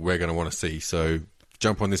fights that we're going to want to see. So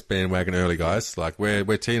jump on this bandwagon early, guys. Like,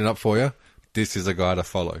 we're teeing it up for you. This is a guy to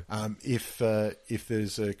follow. If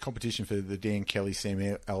there's a competition for the Dan Kelly Sam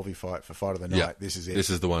Alvey fight for Fight of the Night, this is it. This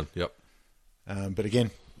is the one. Yep. But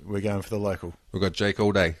again, we're going for the local. We've got Jake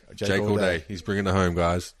all day. Jake all day. He's bringing it home,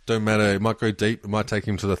 guys. Don't matter. It might go deep. It might take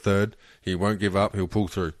him to the 3rd. He won't give up. He'll pull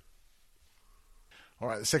through. All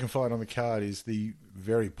right, the second fight on the card is the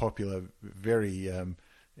very popular, very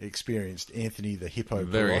experienced Anthony the Hippo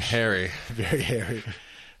Very Perosh. hairy. Very hairy.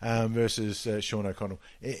 Versus Sean O'Connell.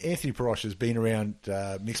 Anthony Perosh has been around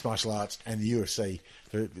mixed martial arts and the UFC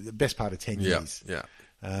for the best part of 10 years. Yeah.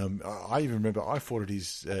 I even remember I fought at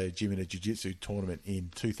his gym in a jiu-jitsu tournament in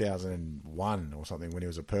 2001 or something when he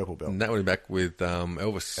was a purple belt. And that went back with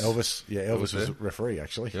Elvis. Elvis was referee,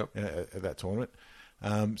 actually, Yep. at that tournament.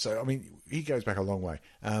 So, I mean, he goes back a long way.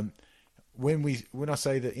 When I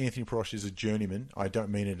say that Anthony Perosh is a journeyman, I don't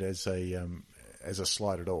mean it as a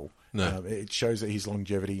slight at all. No. It shows that his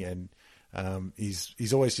longevity, and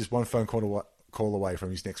he's always just one phone call away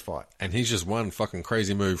from his next fight. And he's just one fucking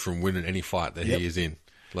crazy move from winning any fight that he is in.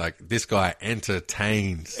 Like, this guy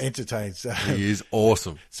entertains. He is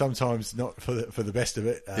awesome. Sometimes not for the best of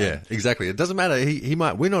it. Yeah, exactly. It doesn't matter. He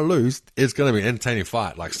might win or lose. It's going to be an entertaining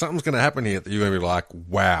fight. Like, something's going to happen here that you're going to be like,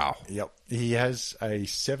 wow. Yep. He has a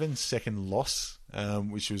 7-second loss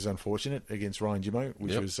which was unfortunate against Ryan Jimmo,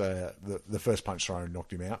 which was the first punch thrown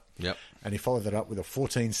knocked him out. Yep. And he followed that up with a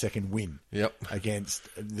 14-second win against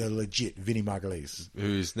the legit Vinny Margulies.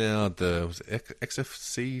 Who's now the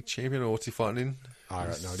XFC champion, or what's he fighting in? I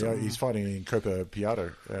don't know. He's fighting in Copa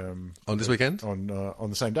Piato. On this weekend? On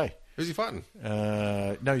the same day. Who's he fighting?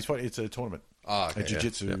 No, he's fighting. It's a tournament. Okay, a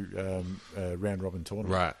jiu-jitsu round-robin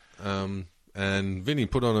tournament. Right. And Vinny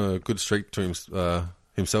put on a good streak to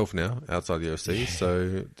himself now outside the UFC.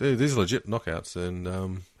 So these are legit knockouts.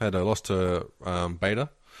 And had a loss to Beta,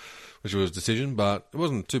 which was a decision, but it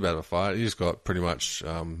wasn't too bad of a fight. He just got pretty much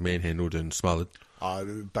manhandled and smothered.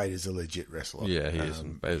 Beta's a legit wrestler. Yeah, he is.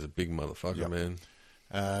 Beta's a big motherfucker, man.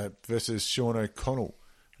 Versus Sean O'Connell.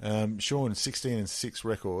 Sean, 16-6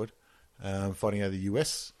 record, fighting out of the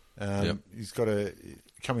US. He's got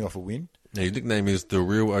coming off a win. Yeah, his nickname is the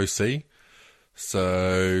Real OC.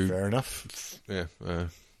 So fair enough.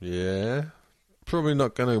 Yeah. Probably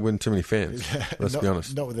not going to win too many fans. Let's be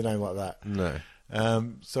honest. Not with a name like that. No.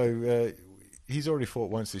 So he's already fought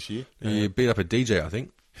once this year. He beat up a DJ, I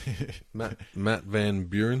think. Matt Van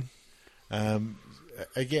Buren.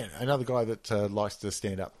 Again, another guy that likes to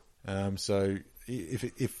stand up. So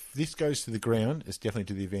if this goes to the ground, it's definitely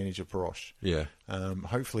to the advantage of Parosh. Yeah.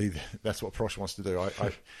 Hopefully that's what Parosh wants to do.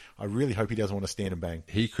 I really hope he doesn't want to stand and bang.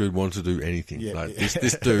 He could want to do anything. Yeah.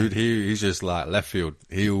 This dude, he's just like left field.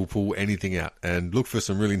 He'll pull anything out. And look for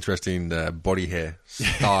some really interesting body hair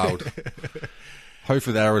styled.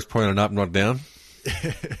 Hopefully the arrow's pointed up, not down.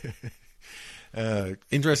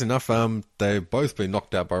 Interesting enough, they've both been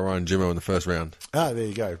knocked out by Ryan Jimmo in the first round. There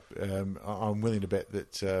you go. I'm willing to bet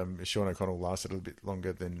that Sean O'Connell lasted a little bit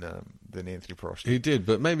longer than Anthony Prost. He did,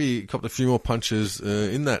 but maybe he copped a few more punches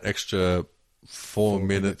in that extra 4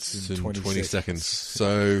 minutes and 20 seconds.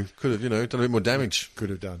 So could have, done a bit more damage.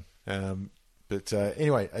 Could have done. But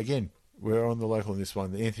anyway, again, we're on the local in this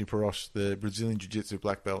one. Anthony Prost, the Brazilian Jiu-Jitsu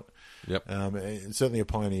black belt. Yep. And certainly a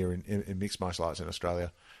pioneer in mixed martial arts in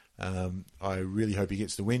Australia. I really hope he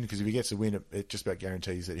gets the win, because if he gets the win, it just about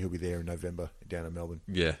guarantees that he'll be there in November down in Melbourne.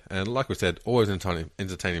 Yeah, and like we said, always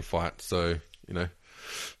entertaining fight. So,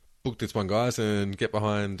 book this one, guys, and get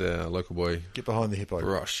behind our local boy. Get behind the hippo.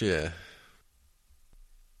 Rush, yeah.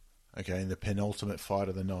 Okay, and the penultimate fight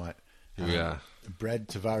of the night. Here we are. Brad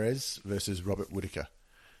Tavares versus Robert Whittaker.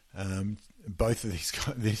 Both of these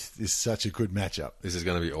guys, this is such a good matchup. This is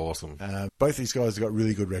going to be awesome. Both these guys have got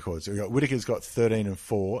really good records. We've got Whittaker's got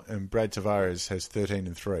 13-4, and Brad Tavares has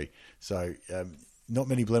 13-3. So not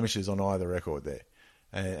many blemishes on either record there.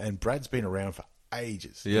 And Brad's been around for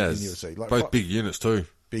ages in the UFC. Both big units too.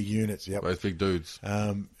 Big units, yep. Both big dudes.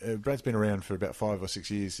 Brad's been around for about 5 or 6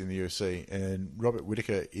 years in the UFC, and Robert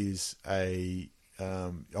Whittaker is a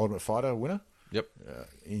Ultimate Fighter winner. Yep.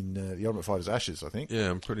 In the Ultimate Fighter's Ashes, I think. Yeah,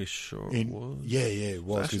 I'm pretty sure it was. Yeah, it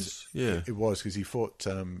was. It was, because he fought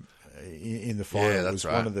in the final. Yeah, it was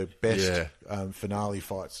one of the best finale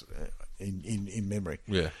fights in memory.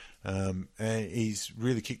 Yeah. And he's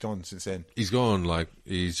really kicked on since then. He's gone,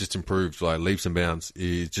 he's just improved, leaps and bounds.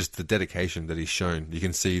 He's just the dedication that he's shown. You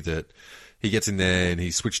can see that he gets in there and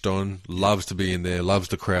he's switched on, loves to be in there, loves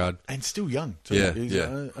the crowd. And still young, too. Yeah, he's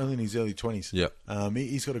only in his early 20s. Yeah.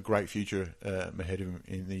 He's got a great future ahead of him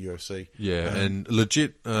in the UFC. Yeah, and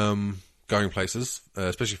legit going places,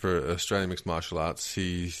 especially for Australian mixed martial arts.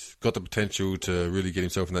 He's got the potential to really get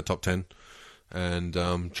himself in that top 10 and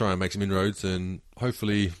try and make some inroads, and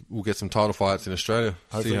hopefully we'll get some title fights in Australia.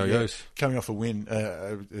 See how it goes. Coming off a win,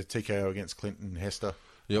 a TKO against Clinton Hester.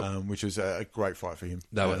 Yep. Which was a great fight for him.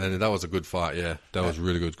 And that was a good fight, yeah. That was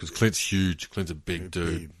really good, because Clint's huge. Clint's a big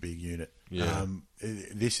dude. Big unit. Yeah.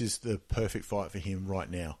 This is the perfect fight for him right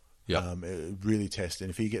now. Yeah. Really test. And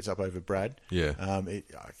if he gets up over Brad, you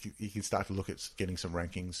can start to look at getting some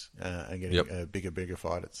rankings and getting bigger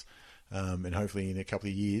fighters. And hopefully in a couple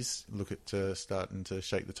of years, look at starting to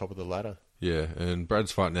shake the top of the ladder. Yeah, and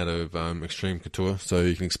Brad's fighting out of Extreme Couture, so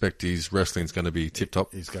you can expect his wrestling's going to be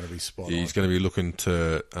tip-top. He's going to be spot on. He's going to be looking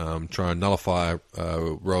to try and nullify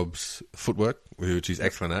Rob's footwork, which he's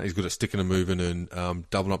excellent at. He's good at sticking and moving and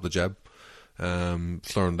doubling up the jab,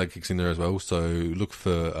 throwing leg kicks in there as well. So look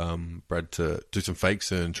for Brad to do some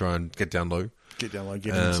fakes and try and get down low. Get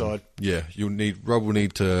inside. Yeah, Rob will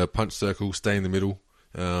need to punch circle, stay in the middle,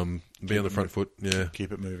 be on the front foot. Yeah,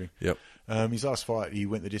 keep it moving. Yep. His last fight, he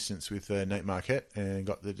went the distance with Nate Marquette and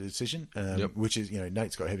got the decision, which is,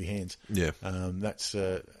 Nate's got heavy hands. Yeah. It's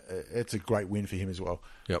a great win for him as well.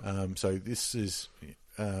 Yep. So this is,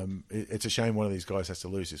 it's a shame one of these guys has to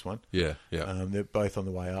lose this one. Yeah, yeah. They're both on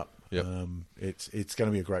the way up. Yep. It's going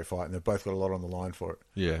to be a great fight, and they've both got a lot on the line for it.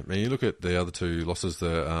 Yeah, I mean, you look at the other two losses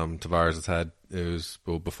that Tavares has had. It was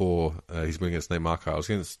before his win against Nate Marquardt. It was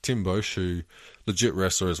against Tim Bosch, who legit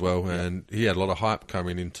wrestler as well, and he had a lot of hype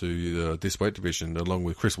coming into this weight division, along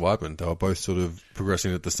with Chris Weidman. They were both sort of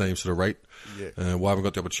progressing at the same sort of rate. Yeah. Weidman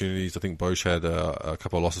got the opportunities. I think Bosch had a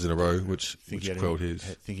couple of losses in a row, which quelled his.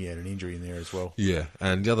 I think he had an injury in there as well. Yeah,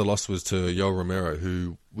 and the other loss was to Yoel Romero,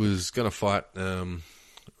 who was going to fight on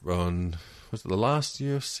was it the last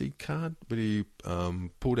UFC card, but he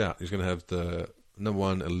pulled out. He's going to have the number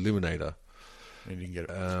one eliminator. And he didn't get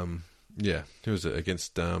it. Yeah, who was it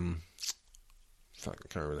against? I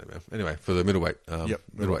can't remember that now. Anyway, for the middleweight,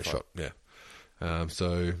 middleweight shot. Yeah.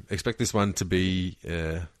 So expect this one to be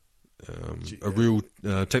a real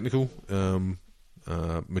technical,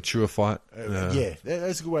 mature fight. Yeah,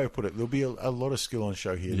 that's a good way to put it. There'll be a lot of skill on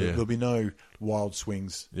show here. Yeah. There'll be no wild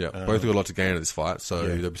swings. Yeah, both have got a lot to gain at this fight, so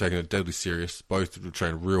they'll be taking it deadly serious. Both will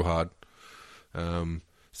train real hard.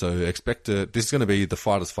 So expect this is going to be the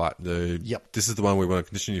fighter's fight. This is the one we want to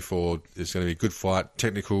condition you for. It's going to be a good fight,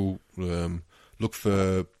 technical. Look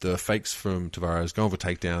for the fakes from Tavares, going for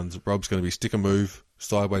takedowns. Rob's going to be stick and move,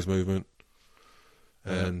 sideways movement,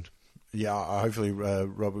 and hopefully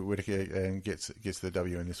Robert Whittaker gets the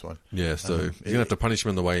W in this one. Yeah, so you're going to have to punish him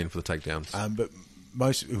on the way in for the takedowns. But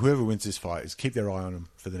whoever wins this fight is keep their eye on them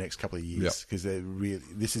for the next couple of years, because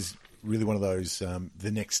this is really one of those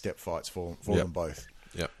the next step fights for them both.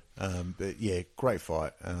 Yeah. But yeah, great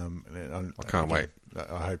fight. I can't wait.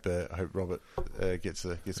 I hope Robert gets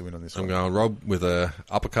the win on this one. I'm going Rob with a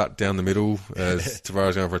uppercut down the middle as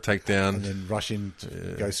Tavares going for a takedown, and then rush in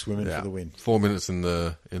to go swimming for the win. 4 minutes in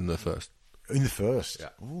the first. In the first, yeah.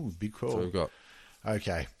 Ooh, big call. So we've got.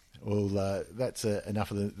 Okay, well that's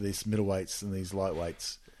enough of these middleweights and these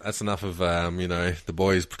lightweights. That's enough of the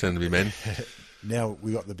boys pretend to be men. Now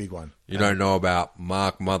we got the big one. You don't know about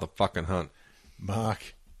Mark motherfucking Hunt.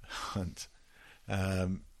 Mark Hunt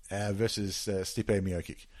versus Stipe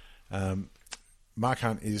Miocic. Mark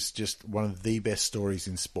Hunt is just one of the best stories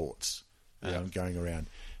in sports going around.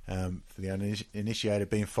 For the uninitiated,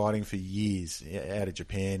 been fighting for years out of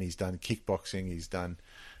Japan. He's done kickboxing. He's done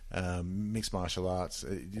mixed martial arts.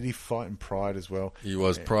 Did he fight in Pride as well? He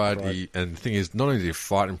was Pride. And the thing is, not only did he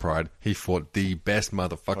fight in Pride, he fought the best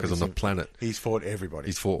motherfuckers on the planet. He's fought everybody.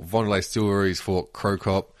 He's fought Vonderlei Silver. He's fought Crow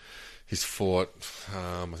Cop. He's fought,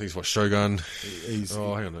 I think he's fought Shogun. Hang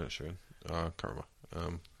on, no, Shogun. I can't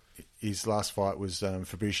remember. His last fight was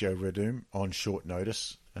Fabricio Verdum on short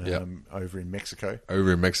notice over in Mexico.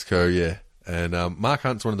 Yeah. And Mark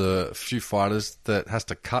Hunt's one of the few fighters that has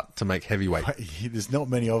to cut to make heavyweight. There's not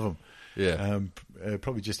many of them. Yeah.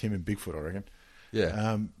 Probably just him and Bigfoot, I reckon.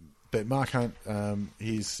 Yeah. But Mark Hunt,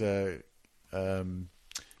 his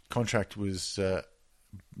contract was...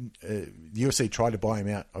 the UFC tried to buy him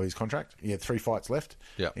out of his contract. He had 3 fights left.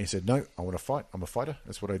 Yeah. And he said, no, I want to fight. I'm a fighter.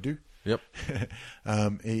 That's what I do. Yep.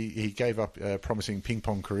 He gave up a promising ping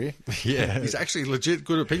pong career. Yeah. He's actually legit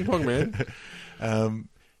good at ping pong, man.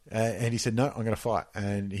 And he said, no, I'm going to fight.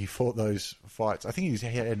 And he fought those fights. I think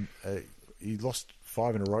he lost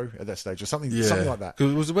 5 in a row at that stage or something like that.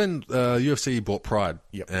 Because it was when UFC bought Pride.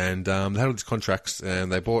 Yep. And they had all these contracts,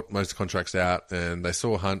 and they bought most of the contracts out, and they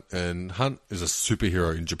saw Hunt, and Hunt is a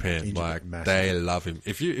superhero in Japan. They love him.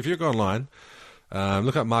 If you go online,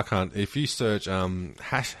 look up Mark Hunt. If you search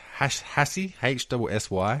Hassy,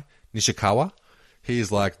 Hssy, Nishikawa, he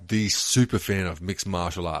is like the super fan of mixed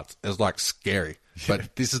martial arts. It's like scary.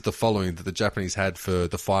 But this is the following that the Japanese had for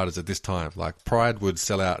the fighters at this time. Like Pride would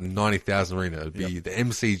sell out 90,000 arena. It'd be the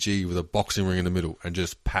MCG with a boxing ring in the middle and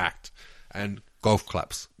just packed. And golf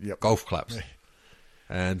claps. Golf claps.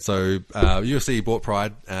 And so UFC bought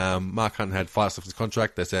Pride. Mark Hunt had fights off his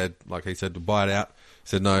contract. They said, like he said, to buy it out. He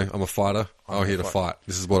said, no, I'm a fighter. I'm here to fight.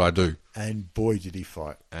 This is what I do. And boy, did he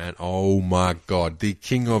fight. And oh my God, the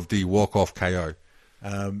king of the walk-off KO.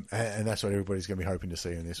 And that's what everybody's going to be hoping to see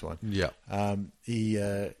in this one. Yeah.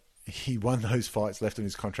 He won those fights left on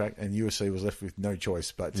his contract, and UFC was left with no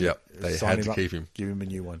choice but to they sign had to up, keep him. Give him a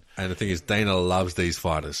new one. And the thing is, Dana loves these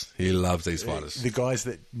fighters. He loves these fighters. The guys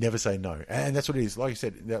that never say no. And that's what it is. Like you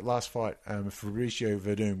said, that last fight, Fabricio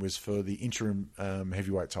Verdum was for the interim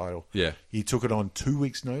heavyweight title. Yeah. He took it on 2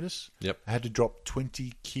 weeks' notice. Yep. Had to drop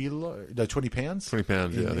 20 pounds. 20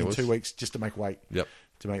 pounds, in 2 weeks just to make weight. Yep.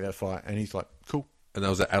 To make that fight. And he's like, cool. And that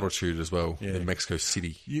was at Altitude as well in Mexico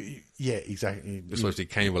City. Yeah, exactly. It was supposed to be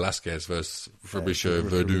Cain Velasquez versus Fabricio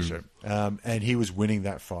Verdum. And he was winning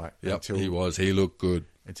that fight. Yep, he was. He looked good.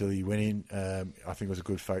 Until he went in. I think it was a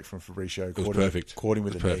good fake from Fabricio. It was perfect. Caught him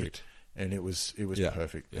with a knee. and it was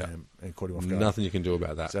perfect. Yeah. And caught him off guard. Nothing you can do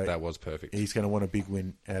about that. So that was perfect. He's going to want a big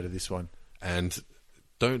win out of this one. And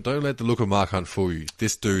don't let the look of Mark Hunt fool you.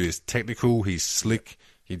 This dude is technical. He's slick.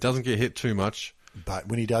 He doesn't get hit too much. But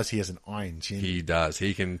when he does, he has an iron chin. He does.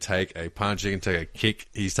 He can take a punch. He can take a kick.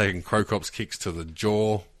 He's taken Krokop's kicks to the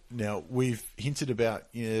jaw. Now, we've hinted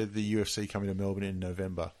about the UFC coming to Melbourne in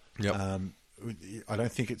November. Yep. I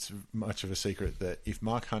don't think it's much of a secret that if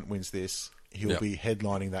Mark Hunt wins this, he'll be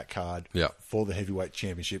headlining that card for the heavyweight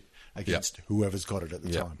championship against whoever's got it at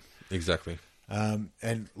the time. Exactly.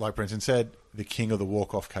 And like Brenton said, the king of the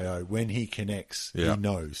walk-off KO. When he connects, he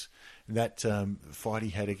knows. That fight he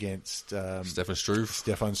had against Stefan Struve,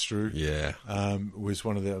 was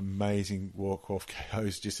one of the amazing walk-off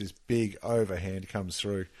KOs. Just this big overhand comes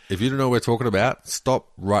through. If you don't know what we're talking about, stop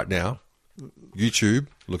right now. YouTube,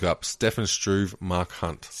 look up Stefan Struve, Mark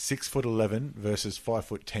Hunt. 6'11" versus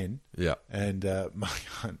 5'10". Yeah. And Mark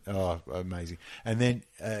Hunt, amazing. And then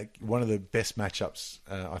one of the best matchups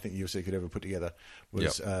I think UFC could ever put together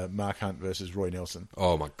was Mark Hunt versus Roy Nelson.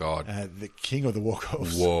 Oh my God. The king of the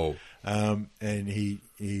walk-offs. Whoa. And he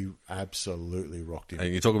absolutely rocked him.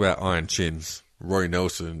 And you talk about iron chins. Roy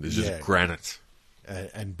Nelson is just granite.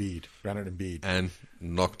 And beard. Granite and beard. And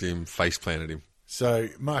knocked him, face planted him. So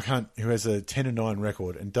Mark Hunt, who has a 10-9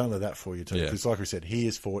 record, and don't let that fool you too, because like we said, he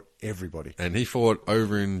has fought everybody. And he fought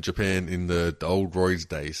over in Japan in the old Roy's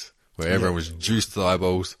days, where everyone was juiced to the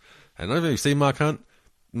eyeballs. And I don't know if you've seen Mark Hunt.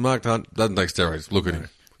 Mark Hunt doesn't take steroids. Look at him.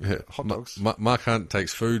 Yeah. Hot dogs. Mark Hunt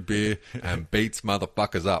takes food, beer, and beats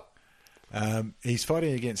motherfuckers up. He's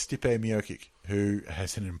fighting against Stipe Miocic, who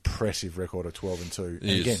has an impressive record of 12-2.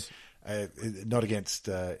 Yes. And again, not against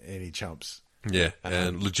any chumps. Yeah,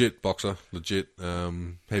 and legit boxer, legit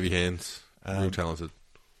heavy hands, real talented.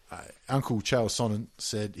 Uncle Charles Sonnen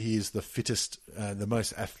said he is the fittest, the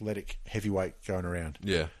most athletic heavyweight going around.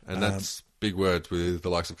 Yeah, and that's big words with the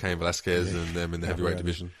likes of Cain Velasquez and them in the heavyweight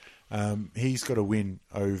division. He's got a win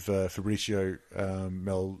over Fabricio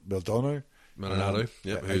Maldonado. Maldonado,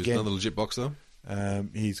 who's another legit boxer.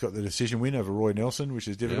 He's got the decision win over Roy Nelson, which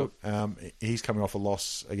is difficult. He's coming off a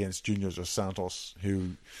loss against Junior Dos Santos, who,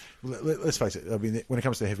 let's face it, I mean, when it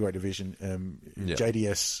comes to the heavyweight division,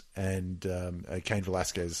 JDS and Cain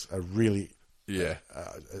Velasquez are really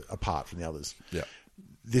apart from the others. Yeah.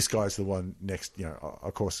 This guy's the one next,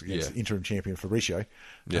 of course, against interim champion Fabricio.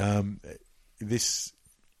 Yeah. This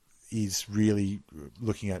is really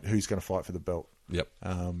looking at who's going to fight for the belt. Yep.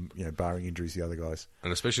 Barring injuries, the other guys.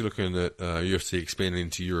 And especially looking at UFC expanding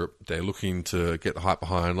into Europe, they're looking to get the hype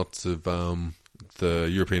behind lots of the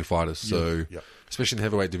European fighters. So, especially in the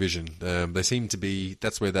heavyweight division, they seem to be,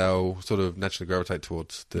 that's where they'll sort of naturally gravitate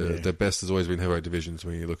towards. Their best has always been heavyweight divisions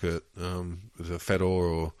when you look at Fedor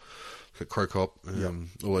or look at Krokop,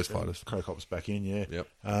 all those fighters. Krokop's back in, Yep.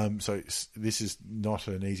 So this is not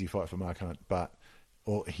an easy fight for Mark Hunt, but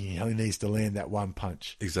he only needs to land that one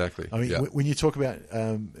punch. Exactly. I mean, when you talk about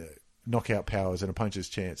knockout powers and a puncher's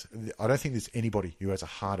chance, I don't think there's anybody who has a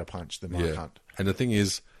harder punch than Mark Hunt. And the thing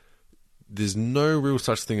is, there's no real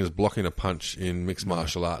such thing as blocking a punch in mixed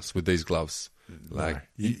martial arts with these gloves. Like,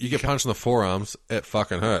 you get punched on the forearms, it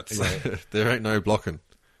fucking hurts. Yeah. There ain't no blocking.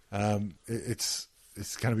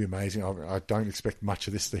 It's going to be amazing. I don't expect much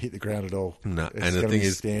of this to hit the ground at all. No, it's and the thing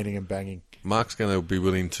is, standing and banging. Mark's going to be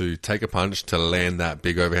willing to take a punch to land that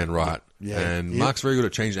big overhand right. Yeah, and Mark's very good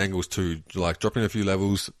at changing angles too, like dropping a few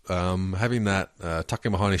levels, having that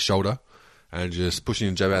tucking behind his shoulder, and just pushing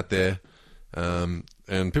a jab out there.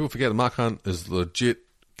 And people forget that Mark Hunt is legit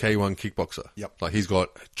K1 kickboxer. Yep. Like, he's got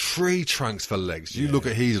tree trunks for legs. You look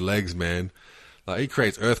at his legs, man. Like, he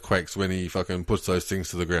creates earthquakes when he fucking puts those things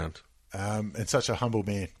to the ground. And such a humble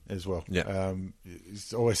man as well. Yeah.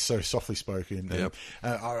 He's always so softly spoken. Yep.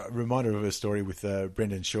 I reminded of a story with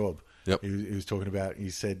Brendan Schaub. Yep. He was talking about, he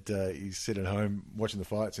said he's sitting at home watching the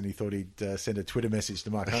fights and he thought he'd send a Twitter message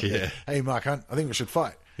to Mark Hunt. Yeah. Hey, Mark Hunt, I think we should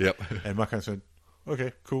fight. Yep. And Mark Hunt said,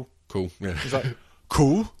 okay, cool. Cool. Yeah. He's like,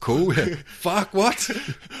 cool? Cool? Yeah. Fuck, what?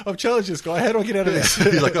 I've challenged this guy. How do I get out of this?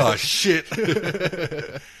 He's like, oh, shit.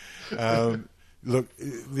 Look,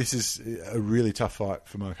 this is a really tough fight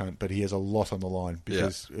for Mark Hunt, but he has a lot on the line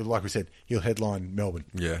because, like we said, he'll headline Melbourne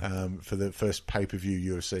for the first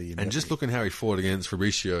pay-per-view UFC. And just looking how he fought against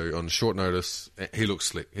Fabricio on short notice, he looked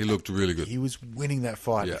slick. He looked really good. He was winning that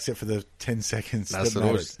fight, except for the 10 seconds That's that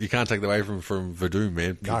mattered. You can't take that away from Verdun,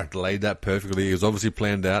 man. No. He laid that perfectly. It was obviously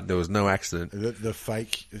planned out. There was no accident. The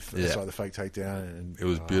fake, it's like the fake takedown. And, it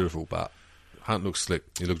was beautiful, but Hunt looked slick.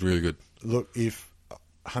 He looked really good. Look, if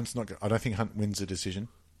Hunt's not, I don't think Hunt wins a decision.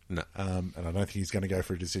 No. And I don't think he's going to go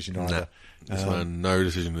for a decision either. This one, no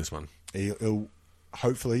decision. This one. He'll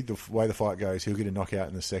hopefully, the way the fight goes, he'll get a knockout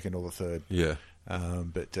in the second or the third. Yeah.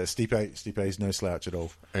 But Stipe's no slouch at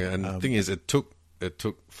all. And the thing is, it took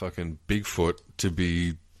fucking Bigfoot to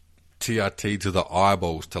be TRT to the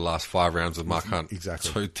eyeballs to last 5 rounds with Mark Hunt.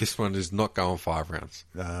 Exactly. So this one is not going 5 rounds.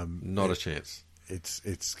 Not a chance.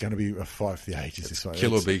 It's going to be a fight for the ages. This fight.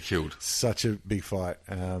 Kill or be killed. Such a big fight.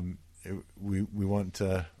 We want.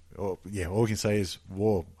 All we can say is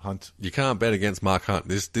war, Hunt. You can't bet against Mark Hunt.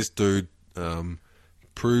 This dude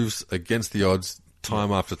proves against the odds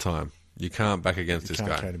time after time. You can't back against this guy.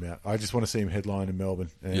 Can't count him out. I just want to see him headline in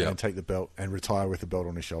Melbourne and take the belt and retire with the belt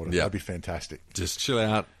on his shoulder. Yeah. That'd be fantastic. Just chill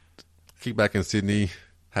out, kick back in Sydney.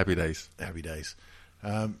 Happy days. Happy days.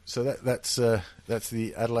 So that's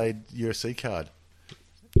the Adelaide UFC card.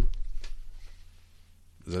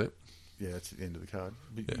 Is that it? Yeah, that's the end of the card.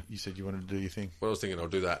 But Yeah. you said you wanted to do your thing. Well, I was thinking I'll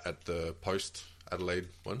do that at the post Adelaide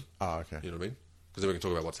one. Oh, okay. You know what I mean? Because then we can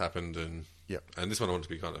talk about what's happened and Yep. And this one I want to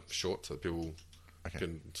be kind of short so that people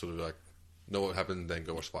can sort of like know what happened, then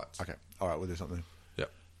go watch fights. Okay. All right, we'll do something. Yeah.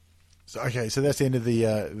 So that's the end of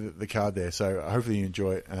the card there. So hopefully you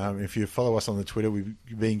enjoy it. If you follow us on the Twitter, we've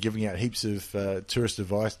been giving out heaps of tourist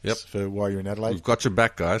advice for while you're in Adelaide. We've got your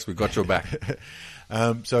back, guys. We've got your back.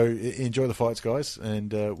 So enjoy the fights, guys,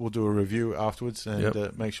 and we'll do a review afterwards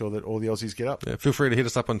and make sure that all the Aussies get up. Yeah, feel free to hit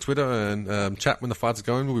us up on Twitter and chat when the fights are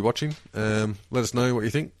going. We'll be watching. Let us know what you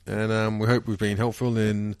think, and we hope we've been helpful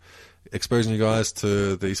in exposing you guys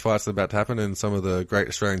to these fights that are about to happen and some of the great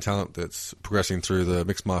Australian talent that's progressing through the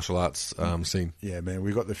mixed martial arts scene. Yeah, man,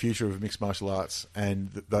 we've got the future of mixed martial arts and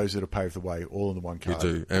those that have paved the way all in the one card. We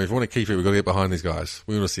do. And if we want to keep it, we've got to get behind these guys.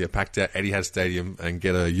 We want to see a packed out Etihad Stadium and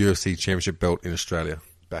get a UFC championship belt in Australia.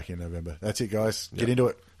 Back in November. That's it, guys. Get into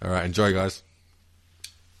it. All right, enjoy, guys.